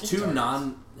 his 14 two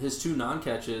targets. non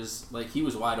catches, like he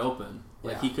was wide open.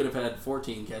 Like Yeah. he could have had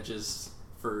 14 catches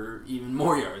for even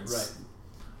more yards.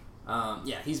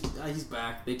 Right. He's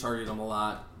back. They targeted him a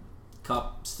lot.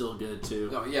 Cup still good too.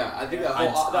 No, yeah, I think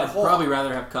I'd probably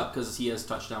rather have Cup because he has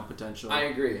touchdown potential. I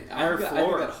agree. I Or think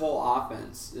Floor. that whole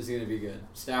offense is going to be good.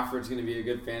 Stafford's going to be a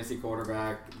good fantasy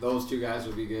quarterback. Those two guys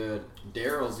will be good.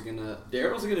 Daryl's gonna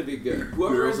be good.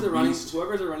 Whoever is the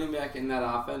running back in that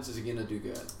offense is going to do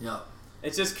good. Yeah.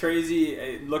 It's just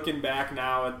crazy looking back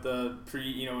now at the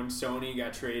when Sony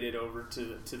got traded over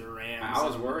to the Rams. I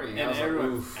was worrying. And I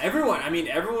was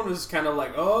everyone was kind of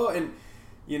like, oh, and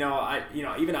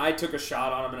even I took a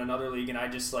shot on him in another league, and I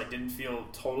just didn't feel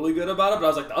totally good about it. But I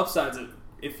was like, the upside's,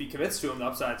 if he commits to him, the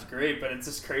upside's great. But it's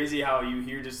just crazy how you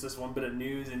hear just this one bit of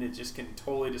news, and it just can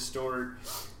totally distort.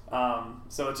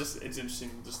 So it's interesting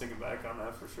just thinking back on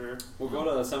that for sure. We'll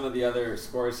go to some of the other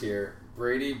scores here.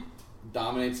 Brady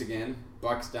dominates again.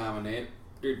 Bucks dominate.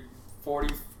 Dude,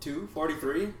 42,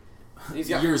 43. He's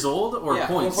got years old or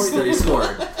points 43. that he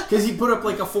scored? Because he put up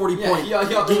like a 40-point he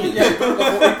put game.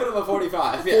 him a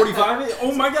 45. Yeah. 45?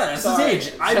 Oh my god, that's Sorry. his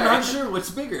age. I'm Sorry. not sure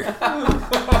what's bigger.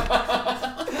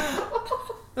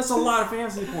 That's a lot of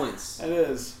fantasy points. It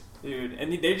is. Dude,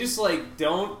 and they just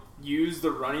don't use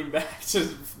the running back.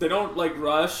 They don't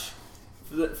rush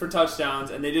for touchdowns,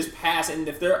 and they just pass. And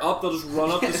if they're up, they'll just run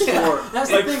up the score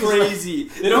that's like the thing, crazy.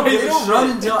 They don't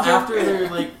run until after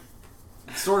they're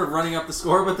sort of running up the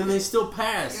score, but then they still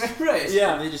pass. Right.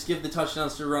 Yeah. And they just give the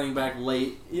touchdowns to running back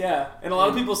late. Yeah, and a lot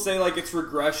of people say it's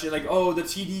regression, the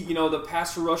TD, the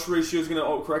pass to rush ratio is going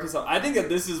to correct itself. I think that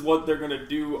this is what they're going to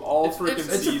do all freaking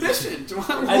season. It's efficient.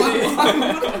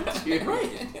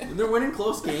 Right. They're winning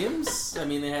close games. I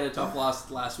mean, they had a tough loss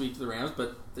last week to the Rams,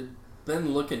 but they've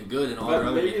been looking good in all their But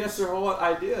other maybe games. that's their whole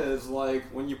idea is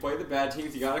when you play the bad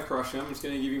teams, you got to crush them. It's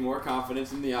going to give you more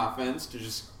confidence in the offense to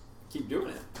just keep doing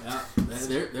it. Yeah,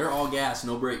 they're all gas,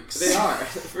 no brakes. They are,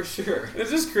 for sure.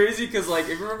 It's just crazy because, if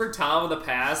you remember Tom in the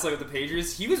past, with the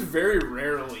Patriots, he was very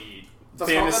rarely That's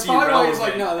fantasy probably why he's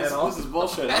relevant no, at all. this is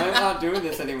bullshit. I'm not doing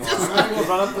this anymore. I'm going to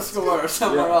run up the score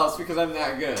somewhere else because I'm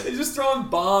that good. He's just throwing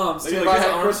bombs. If I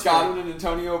had Chris Godwin and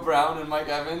Antonio Brown and Mike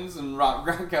Evans and Rob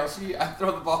Gronkowski, I'd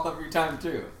throw the ball every time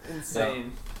too.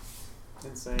 Insane.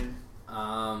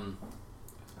 I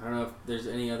don't know if there's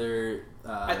any other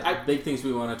big things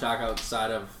we want to talk outside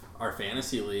of our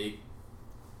fantasy league.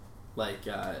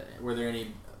 Were there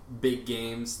any big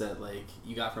games that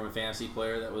you got from a fantasy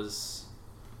player that was?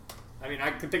 I mean,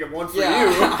 I can think of one for you. you.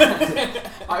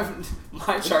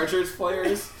 My Chargers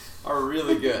players are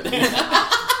really good.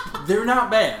 They're not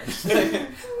bad.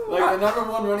 The number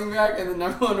one running back and the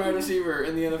number one wide receiver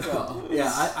in the NFL.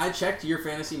 Yeah, I checked your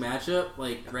fantasy matchup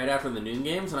right after the noon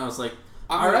games, and I was like,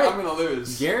 I'm going to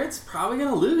lose. Garrett's probably going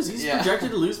to lose. He's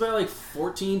projected to lose by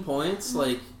 14 points.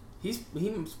 he's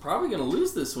probably gonna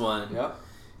lose this one. Yep.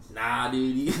 Nah,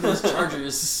 dude, those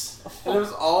Chargers. And it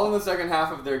was all in the second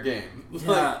half of their game.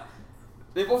 Yeah.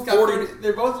 They both got 40.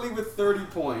 They both lead with 30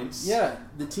 points. Yeah,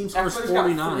 the team scores Eckler's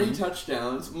 49. got 3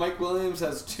 touchdowns. Mike Williams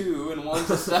has 2, and one's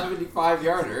a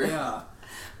 75-yarder. Yeah.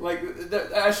 Like,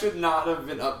 I should not have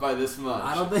been up by this much.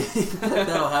 I don't think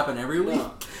that'll happen every week.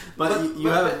 No. But you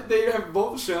have... They have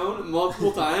both shown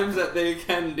multiple times that they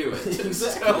can do it.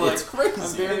 Exactly. So, like, It's crazy.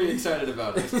 I'm very excited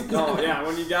about it. No, yeah,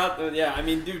 when you got I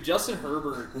mean, dude, Justin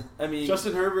Herbert. I mean,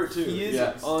 Justin Herbert too. He is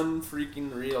yes.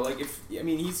 unfreaking real. Like,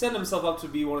 he set himself up to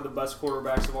be one of the best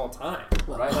quarterbacks of all time.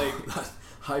 Right. Like,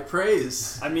 high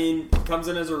praise. I mean, comes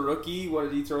in as a rookie. What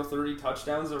did he throw? 30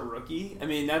 touchdowns as a rookie. I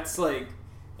mean, that's like,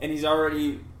 and he's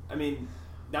already. I mean,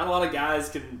 not a lot of guys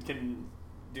can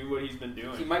do what he's been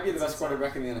doing. He might be the best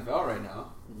quarterback in the NFL right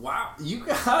now. Wow, you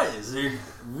guys are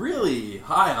really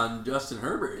high on Justin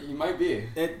Herbert. He might be.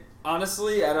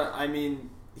 Honestly, I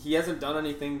mean, he hasn't done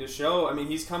anything to show. I mean,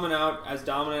 he's coming out as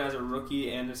dominant as a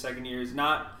rookie, and the second year is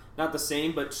not the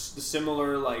same, but the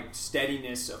similar like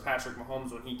steadiness of Patrick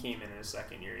Mahomes when he came in his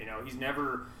second year. You know, he's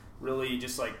never really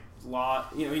just like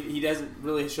he hasn't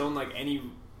really shown like any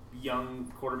young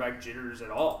quarterback jitters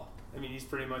at all. I mean, he's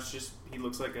pretty much he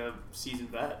looks like a seasoned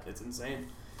vet. It's insane.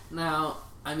 Now,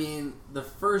 I mean, the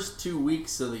first 2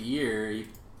 weeks of the year,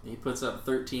 he puts up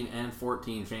 13 and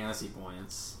 14 fantasy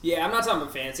points. Yeah, I'm not talking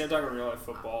about fantasy. I'm talking about real life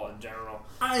football in general.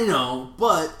 I know,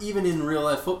 but even in real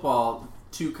life football,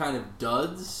 2 kind of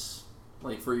duds,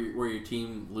 like where your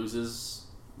team loses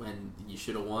when you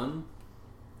should have won.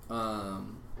 I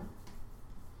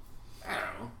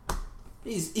don't know.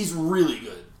 He's really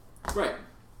good. Right.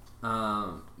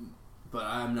 But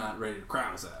I'm not ready to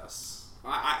crown his ass.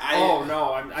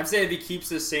 I'm saying if he keeps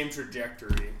the same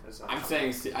trajectory. I'm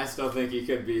saying I still think he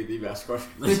could be the best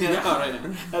quarterback. Yeah. Right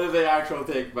now. That is the actual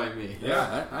take by me.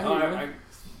 Yeah,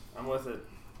 I'm with it.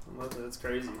 It's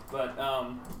crazy. But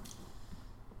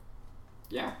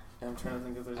yeah. I'm trying to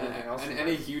think if there's anything else. And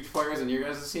any huge players in your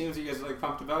guys' teams you guys are like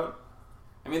pumped about?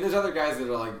 I mean, there's other guys that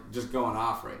are like just going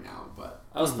off right now, but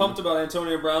I was pumped about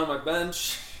Antonio Brown on my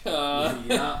bench.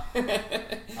 Yeah.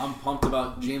 I'm pumped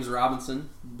about James Robinson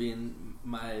being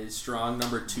my strong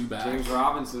number 2 back. James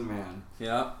Robinson, man.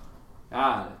 Yeah.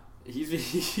 God,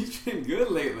 he's been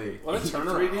good lately. What a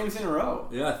turnaround. 3 games in a row.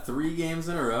 Yeah, 3 games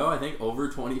in a row. I think over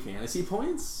 20 fantasy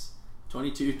points.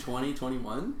 22, 20,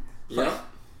 21. Yeah.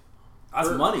 That's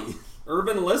money.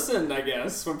 Urban listened, I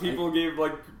guess, when people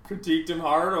critiqued him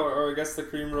hard, or I guess the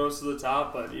cream rose to the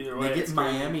top, but either way. They get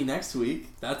Miami next week.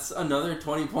 That's another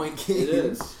 20-point game. It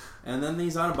is. And then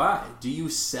he's on a bye. Do you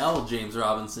sell James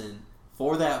Robinson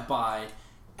for that bye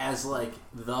as like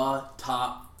the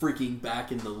top freaking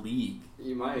back in the league?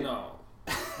 You might. No.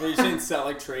 You're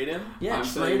saying trade him? Yeah, I'm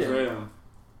trade saying him.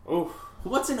 Oof.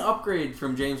 What's an upgrade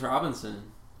from James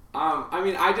Robinson? I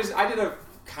mean, I did a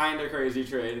kind of crazy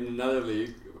trade in another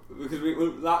league because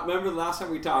remember the last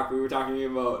time we talked, we were talking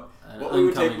about what we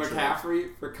would take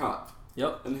McCaffrey for Cup.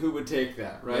 Yep. And who would take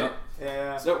that, right? Yep.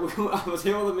 Yeah. So I was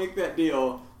able to make that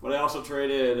deal, but I also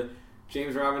traded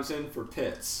James Robinson for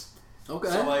Pitts. Okay.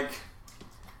 So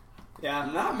yeah,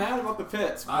 I'm not mad about the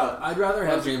Pitts, but I'd rather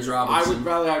have James Robinson. I would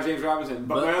rather have James Robinson,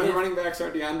 but my other if, running backs are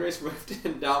DeAndre Swift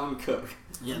and Dalvin Cook.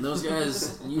 Yeah, those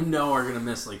guys, are going to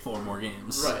miss 4 more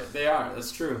games. Right, they are.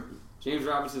 That's true. James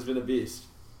Robinson's been a beast.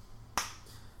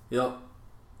 Yep.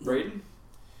 Braden?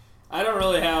 I don't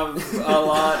really have a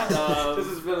lot of... This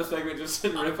has been a segment just to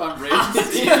rip on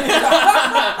Braden's team.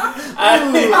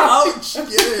 Ouch! Get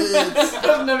it!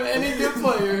 Doesn't have any good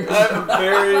players. I have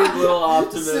very little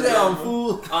optimism. Sit down,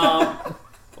 fool.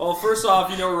 Well, first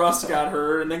off, Russ got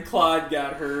hurt, and then Clyde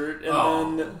got hurt,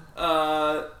 and then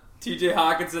T.J.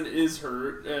 Hawkinson is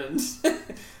hurt, and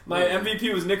my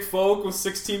MVP was Nick Folk with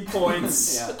 16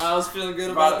 points. Yeah. I was feeling good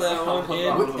about that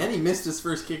one. And he missed his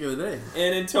first kick of the day.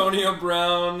 And Antonio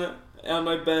Brown on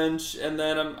my bench, and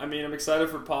then I'm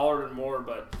excited for Pollard and more,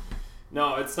 but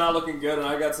no, it's not looking good, and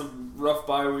I got some rough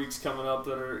bye weeks coming up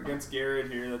that are against Garrett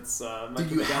here. That's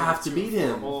you have to beat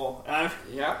him.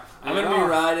 Yeah, I'm going to be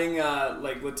riding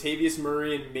Latavius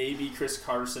Murray and maybe Chris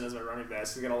Carson as my running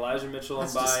backs. We got Elijah Mitchell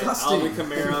on bye, Alvin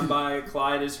Kamara on bye,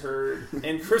 Clyde is hurt,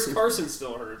 and Chris Carson's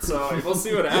still hurt. So we'll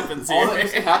see what happens here. All that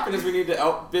needs to happen is we need to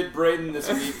outbid Braden this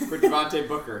week for Devontae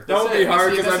Booker. That won't be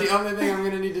hard because that's the only thing I'm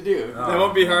going to need to do. That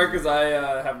won't be hard because I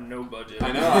have no budget.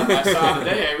 I know. I saw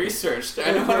today. I researched.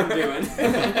 I know what I'm doing.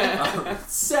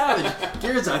 Savage.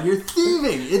 Garrett's out here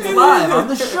thieving. It's live on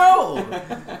the show.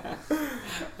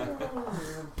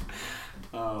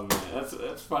 Oh man,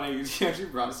 that's funny. You actually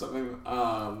brought something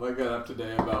like that up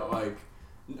today about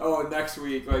next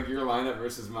week your lineup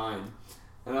versus mine,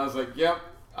 and I was like, yep.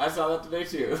 I saw that today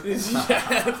too.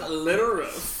 Yeah, it's a little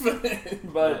rough.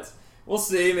 But we'll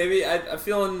see. Maybe I'm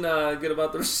feeling good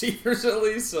about the receivers at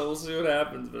least, so we'll see what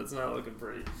happens, but it's not looking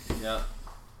pretty. Yeah.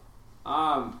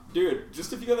 Dude,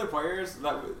 just a few other players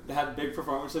that had big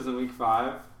performances in week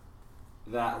 5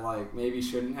 that like maybe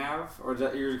shouldn't have, or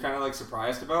that you're kind of like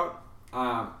surprised about.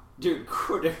 Dude,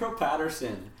 Cordero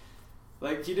Patterson,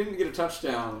 like he didn't get a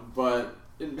touchdown, but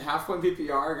in half-point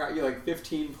PPR got you like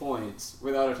 15 points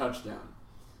without a touchdown.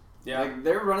 Yeah, like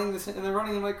they're running this and they're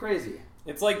running him like crazy.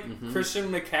 It's like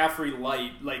Christian McCaffrey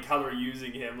light, like how they're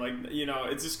using him. Like,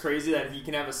 it's just crazy that he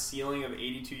can have a ceiling of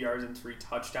 82 yards and 3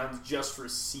 touchdowns just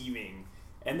receiving,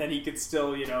 and then he could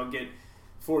still, get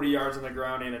 40 yards on the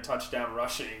ground and a touchdown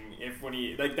rushing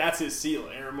that's his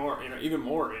ceiling or more, even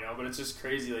more, but it's just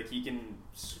crazy. Like he could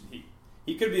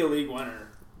be a league winner.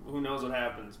 Who knows what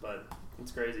happens, but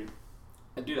it's crazy.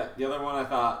 Dude, the other one I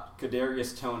thought,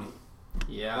 Kadarius Toney.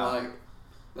 Yeah. Like,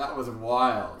 that was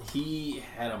wild. He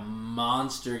had a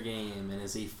monster game and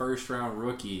is a first-round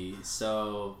rookie,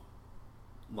 so,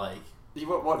 like... He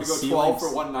what to go 12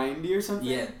 for 190 or something?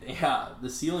 Yeah, the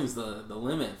ceiling's the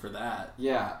limit for that.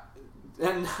 Yeah.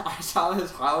 And I saw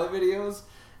his highlight videos,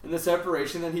 and the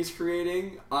separation that he's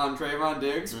creating on Trayvon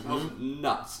Diggs was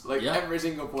nuts. Like, every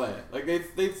single play. Like,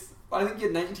 I think he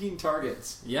had 19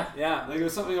 targets. Yeah. Like, it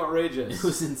was something outrageous. It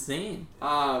was insane.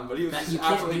 But he was just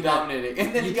absolutely dominating.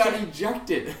 And then he got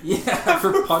ejected. Yeah,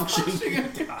 for punching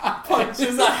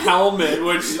punches a helmet,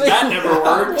 which that never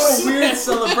works. What a weird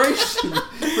celebration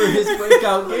for his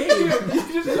breakout game. Dude, you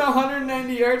just hit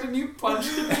 190 yards and you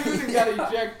punched the dude and got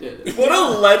ejected. What a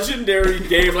legendary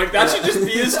game. Like, that should just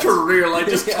be his career. Like,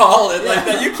 just call it. Like,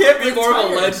 that. You can't be more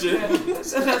of a legend. Yeah.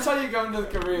 That's how you go into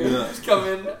the career. You just come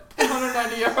in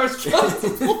 190 yards. And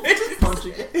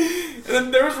then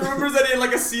there was rumors that he had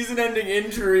like a season-ending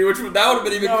injury, which that would have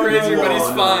been even crazier. But he's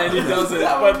fine. He does it.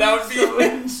 But that would be so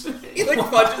insane. He like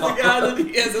punches a guy and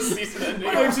he has a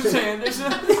season-ending. Breaks his hand.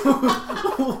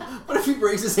 What if he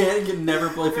breaks his hand and can never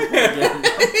play football again?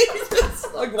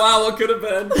 Just like, wow, what could have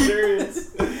been?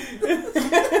 Serious.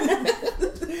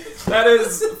 That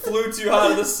is flew too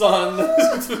hot of the sun.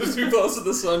 Too close to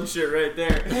the sun shit right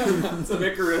there. Some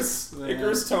Icarus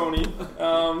Tony.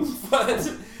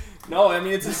 But no, I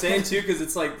mean it's insane too because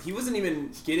it's like he wasn't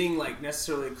even getting like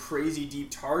necessarily crazy deep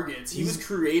targets. He was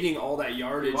creating all that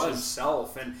yardage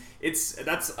himself, and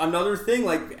that's another thing.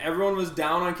 Like everyone was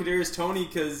down on Kadarius Toney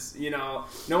because no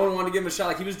one wanted to give him a shot.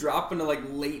 Like he was dropping to like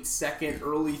late second,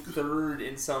 early third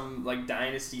in some like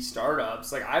dynasty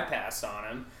startups. Like I passed on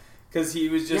him. Because he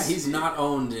was just... Yeah, he's not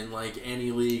owned in, like,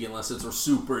 any league unless it's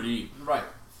super deep. Right.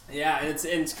 Yeah, and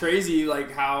it's crazy,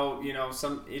 like, how,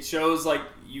 it shows, like,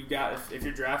 if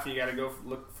you're drafting, you got to go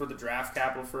look for the draft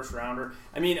capital first rounder.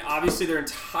 I mean, obviously, their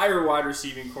entire wide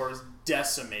receiving core is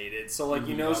decimated. So, like,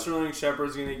 Sterling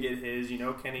Shepard's going to get his,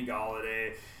 Kenny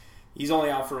Golladay. He's only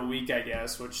out for a week, I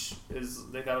guess, which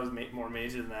is... They thought it was more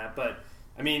major than that. But,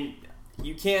 I mean...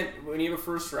 You can't, when you have a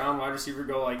first-round wide receiver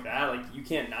go like that, like, you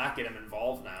can't not get him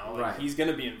involved now. Like, he's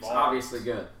going to be involved. It's obviously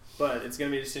good. But it's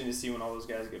going to be interesting to see when all those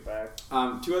guys get back.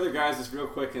 2 other guys, just real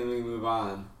quick, and then we move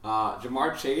on.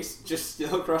 Jamar Chase, just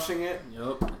still crushing it.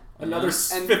 Yep. Another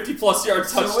 50-plus yard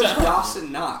touchdown. So is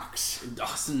Dawson Knox.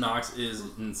 Dawson Knox is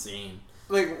insane.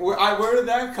 Like, where did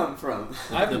that come from?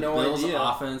 I have no Bills idea.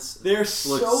 Offense They're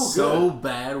so good. So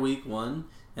bad week 1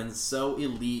 and so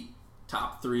elite.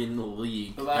 Top 3 in the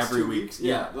league the last every 2 week. weeks?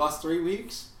 Yeah, the last 3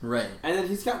 weeks. Right. And then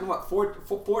he's gotten, four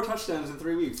touchdowns in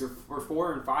 3 weeks, or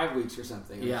 4 in 5 weeks or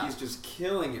something. Like, yeah. He's just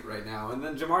killing it right now. And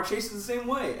then Jamar Chase is the same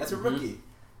way as a rookie.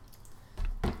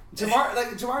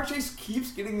 Jamar Chase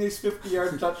keeps getting these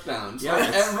 50-yard touchdowns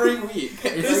every week.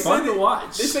 It's fun to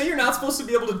watch. They say you're not supposed to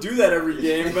be able to do that every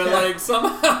game, but like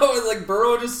somehow like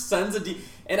Burrow just sends a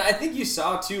and I think you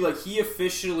saw too, like he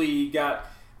officially got.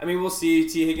 I mean, we'll see.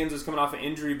 T. Higgins was coming off an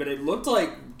injury, but it looked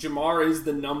like Jamar is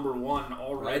the number 1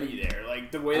 already there.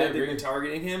 Like, the way that they've been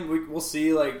targeting him, we'll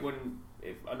see, like,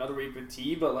 another week with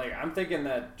T, but, like, I'm thinking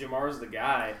that Jamar's the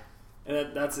guy,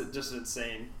 and that's just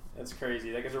insane. That's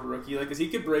crazy. Like, as a rookie, like, because he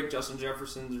could break Justin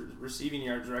Jefferson's receiving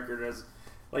yards record as,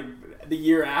 like, the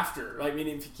year after. Like, I mean,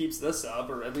 if he keeps this up,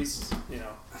 or at least,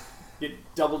 get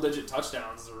double-digit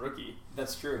touchdowns as a rookie.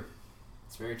 That's true.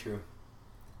 It's very true.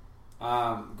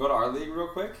 Go to our league real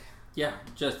quick. Yeah,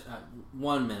 just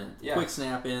 1 minute. Yeah. Quick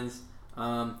snap-ins.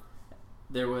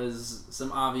 There was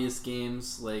some obvious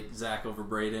games like Zach over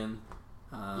Braden.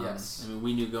 Yes. I mean,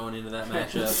 we knew going into that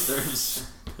matchup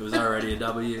it was already a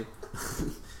W.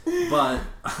 But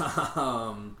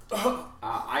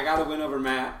I got a win over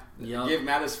Matt. Yep. Give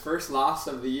Matt his first loss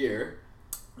of the year.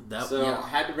 I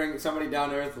had to bring somebody down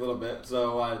to earth a little bit.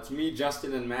 So it's me,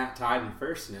 Justin, and Matt tied in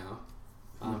first now.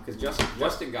 Because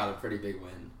Justin got a pretty big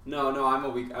win. No, I'm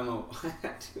I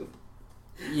had two.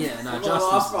 Yeah, no, I'm Justin's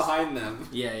lost behind them.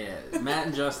 Yeah. Matt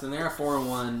and Justin, they're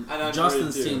 4-1. And I'm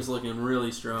Justin's 3-2. team's looking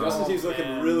really strong. Justin's team's looking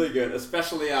man. really good,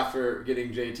 especially after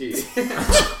getting JT.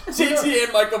 JT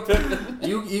and Michael Pittman.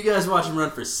 You guys watch him run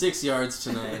for 6 yards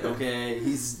tonight, okay?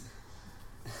 He's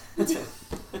all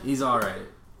right.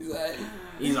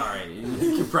 He's all right.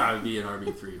 He could probably be an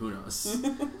RB3. Who knows?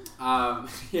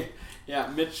 Yeah.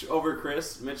 Mitch over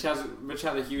Chris. Mitch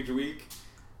had a huge week.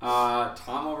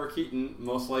 Tom over Keaton,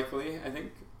 most likely, I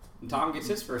think. And Tom gets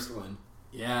his first win.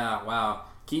 Yeah, wow.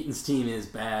 Keaton's team is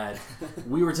bad.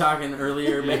 We were talking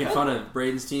earlier, making fun of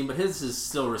Braden's team, but his is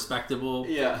still respectable.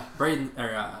 Yeah.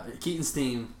 Keaton's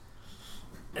team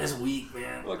is weak,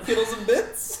 man. What, Kittles and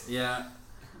Bits? Yeah.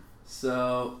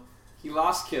 So, He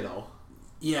lost Kittle.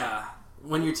 yeah.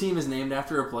 When your team is named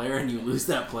after a player and you lose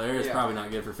that player, it's Yeah. probably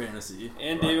not good for fantasy.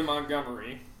 And David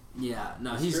Montgomery. Yeah.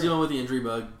 No, That's he's true. dealing with the injury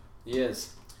bug, He is.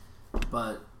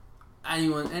 but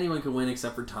anyone can win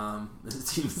except for Tom.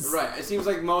 His team's Right. It seems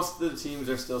like most of the teams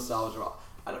are still salvageable.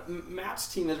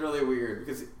 Matt's team is really weird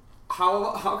because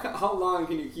how long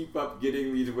can you keep up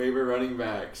getting these waiver running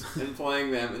backs and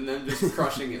playing them and then just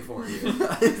crushing it for you?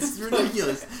 It's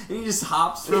ridiculous. And he just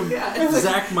hops from Yeah, it's like-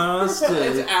 Zach Moss to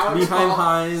It's Alex Behind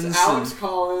Hines. It's Alex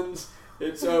Collins.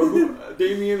 It's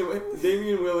Damian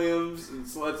Williams.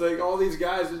 It's like all these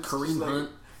guys. It's Kareem just like, Hunt.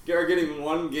 are getting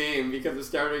one game because the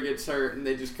starter gets hurt and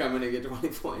they just come in and get 20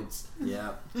 points.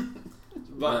 Yeah.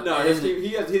 But no, his team, he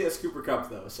has Cooper Cup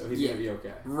though, so he's gonna be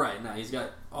okay. Right. No, he's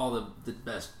got all the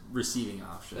best receiving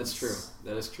options. That's true.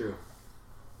 That is true.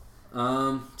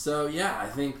 So yeah, I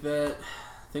think that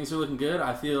things are looking good.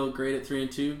 I feel great at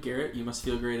 3-2. Garrett, you must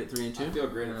feel great at 3-2. I feel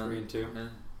great at 3-2. And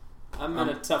I'm in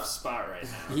a tough spot right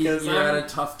now. you're at a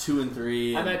tough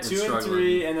 2-3. I'm at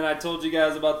 2-3, and then I told you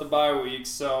guys about the bye week,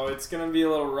 so it's gonna be a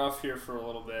little rough here for a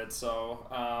little bit. So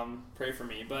pray for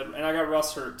me. And I got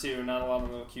Russ hurt too, not a lot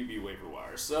on the QB waiver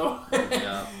wire. So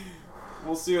Yeah.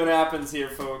 we'll see what happens here,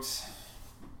 folks.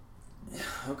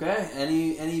 Okay.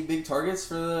 Any big targets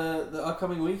for the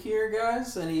upcoming week here,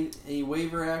 guys? Any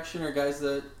waiver action or guys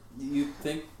that you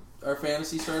think are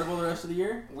fantasy startable the rest of the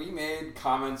year? We made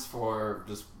comments for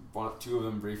just two of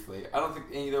them briefly. I don't think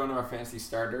either one of our fantasy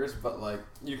starters, but like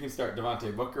you can start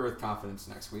Devontae Booker with confidence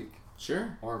next week,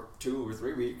 Sure. or 2 or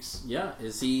 3 weeks. Yeah.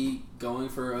 Is he going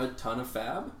for a ton of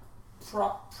fab?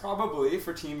 Probably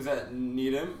for teams that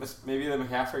need him. Maybe the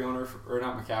McCaffrey owner, or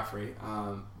not McCaffrey,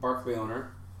 Barkley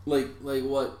owner. Like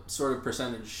what sort of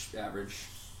percentage average?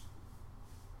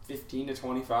 15 to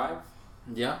 25.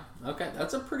 Yeah. Okay.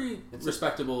 That's a pretty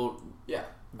respectable Yeah.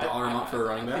 dollar amount for a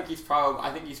running back. I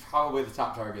think he's probably the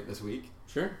top target this week.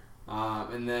 Sure.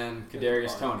 And then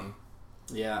Kadarius Toney.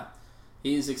 Yeah.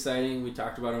 He's exciting. We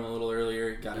talked about him a little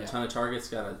earlier. Got a ton of targets,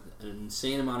 got an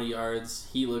insane amount of yards.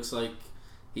 He looks like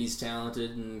he's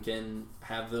talented and can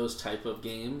have those type of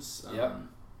games. Yep.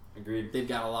 Agreed. They've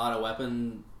got a lot of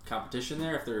weapon competition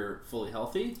there if they're fully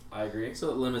healthy. I agree. So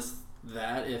it limits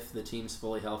that. If the team's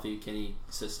fully healthy, can he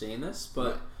sustain this?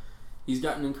 But he's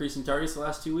gotten increasing targets the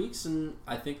last 2 weeks, and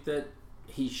I think that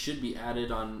he should be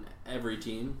added on every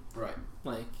team. Right.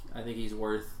 Like, I think he's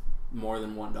worth more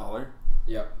than $1.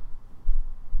 Yep.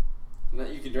 And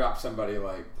then you could drop somebody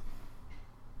like,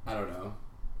 I don't know.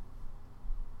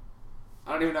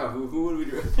 I don't even know. Who would we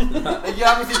do? Like, you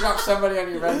obviously drop somebody on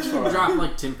your bench for him. Drop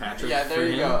like Tim Patrick. Yeah, for there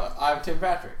you him. go. I have Tim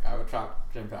Patrick. I would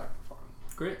drop Tim Patrick for him.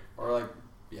 Great. Or like,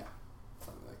 yeah,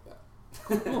 something like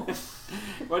that.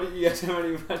 What do you guys have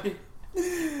anybody?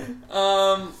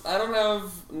 I don't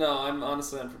have. No, I'm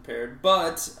honestly unprepared.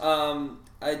 But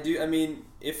I do. I mean,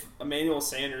 if Emmanuel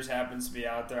Sanders happens to be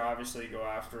out there, obviously go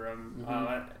after him.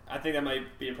 Mm-hmm. I think that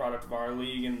might be a product of our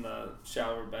league and the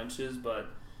shallower benches, but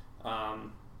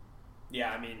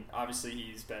yeah, I mean, obviously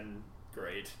he's been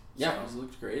great. Yeah, So he's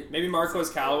looked great. maybe Marquez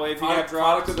Callaway if he got Product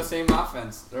dropped. of the same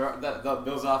offense. The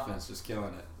Bills' offense just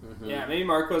killing it. Mm-hmm. Yeah, maybe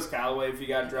Marquez Callaway if he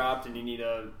got dropped and you need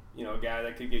a guy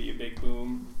that could give you a big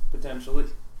boom potentially.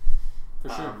 For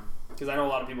sure. Because I know a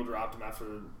lot of people dropped him after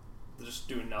just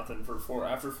doing nothing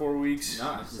after 4 weeks.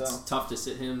 No, it's tough to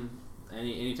sit him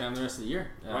anytime the rest of the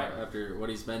year Right. after what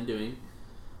he's been doing.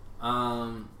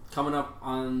 Coming up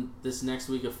on this next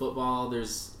week of football,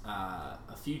 there's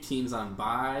a few teams on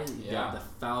bye. You got the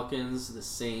Falcons, the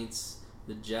Saints,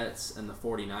 the Jets, and the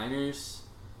 49ers.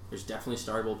 There's definitely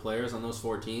startable players on those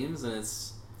 4 teams, and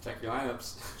it's Check your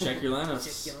lineups. check your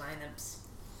lineups. Check your lineups.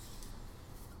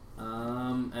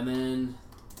 And then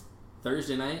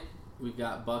Thursday night we've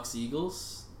got Bucks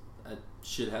Eagles. that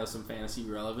should have some fantasy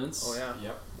relevance. Oh yeah,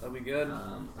 Yep. that'll be good.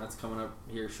 That's coming up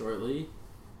here shortly.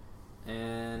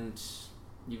 And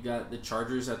you've got the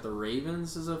Chargers at the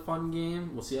Ravens is a fun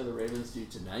game. We'll see how the Ravens do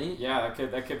tonight. Yeah,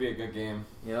 that could be a good game.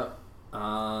 Yep.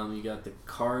 You got the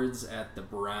Cards at the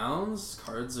Browns.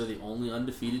 Cards are the only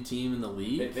undefeated team in the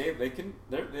league. They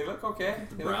look okay.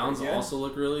 The They Browns look pretty good. also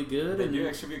look really good. They and do.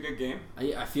 It should be a good game.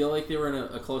 I feel like they were in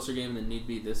a closer game than need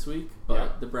be this week, but Yeah.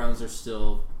 the Browns are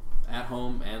still at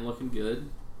home and looking good.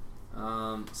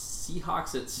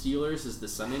 Seahawks at Steelers is the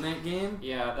Sunday night game.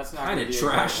 Yeah, that's not Kinda gonna be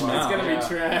trash a great one. now. It's gonna Yeah. be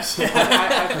trash.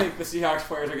 I think the Seahawks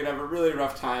players are gonna have a really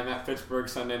rough time at Pittsburgh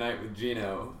Sunday night with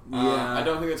Geno. Yeah. I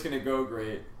don't think it's gonna go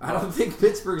great. I don't think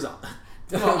Pittsburgh's a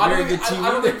No, I very don't good think, team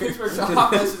I don't think either. Pittsburgh's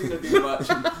offense is going to do much.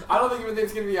 I don't even think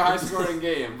it's going to be a high-scoring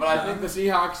game, but I think the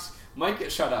Seahawks might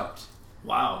get shut out.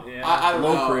 Wow. Yeah. I don't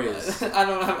Low know. praise. I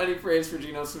don't have any praise for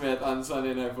Geno Smith on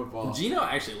Sunday Night Football. Geno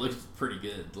actually looks pretty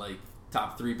good. Like,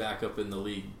 top 3 backup in the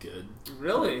league good.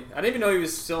 Really? I didn't even know he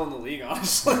was still in the league,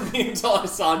 honestly, until I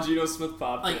saw Geno Smith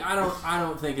pop. Like, I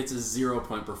don't think it's a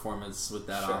 0-point performance with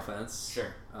that Sure. offense.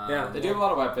 Sure. Yeah. They do have a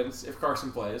lot of weapons if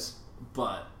Carson plays.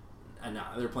 But no,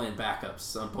 they're playing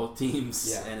backups on both teams,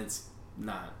 Yeah. and it's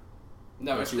not.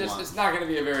 No, What it's you want. not going to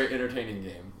be a very entertaining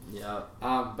game. Yeah.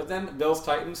 But then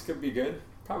Bills-Titans could be good.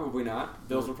 Probably not.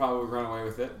 Bills will probably run away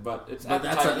with it, but it's But at the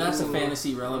that's Titans. a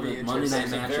fantasy relevant Monday night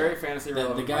It's a matchup. very fantasy The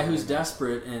relevant. guy who's Monday night matchup.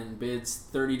 desperate and bids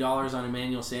 $30 on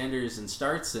Emmanuel Sanders and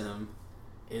starts him,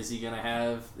 is he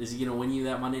gonna win you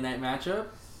that Monday night matchup?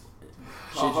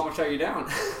 Oh, how much are you down?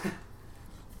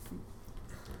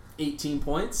 18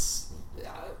 points.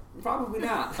 Yeah, probably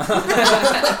not. Odds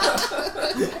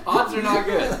are not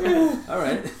good. All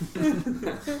right,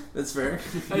 that's fair.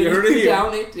 Are You heard it you here.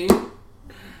 down 18?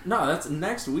 No, that's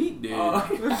next week, dude. Oh,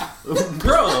 yeah.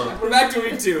 Bro, We're back to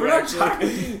week 2, we're not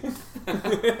actually.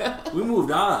 we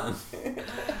moved on.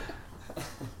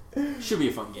 Should be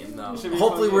a fun game, though. Should be a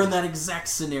Hopefully, fun we're game. in that exact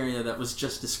scenario that was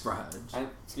just described.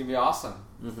 It's gonna be awesome.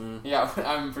 Mm-hmm. Yeah,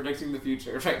 I'm predicting the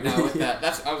future right now with that.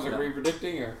 I was like, Yeah. were you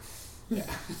predicting or? Yeah.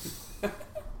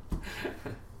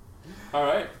 All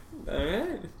right.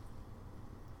 Alright.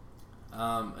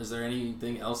 Is there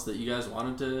anything else that you guys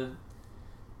wanted to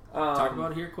talk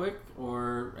about here, quick,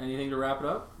 or anything to wrap it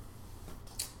up?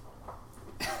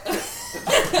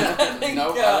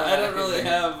 Nope, I don't really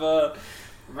have. I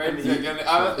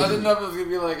didn't know if it was gonna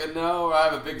be like a no or I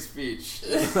have a big speech.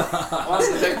 Want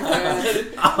to thank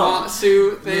the fans.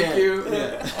 Sue, thank you.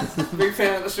 Yeah. Big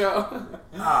fan of the show.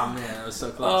 Oh man, that was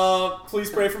so close. Please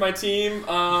pray for my team.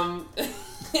 All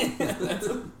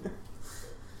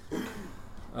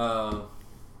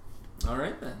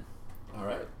right then. All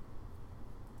right.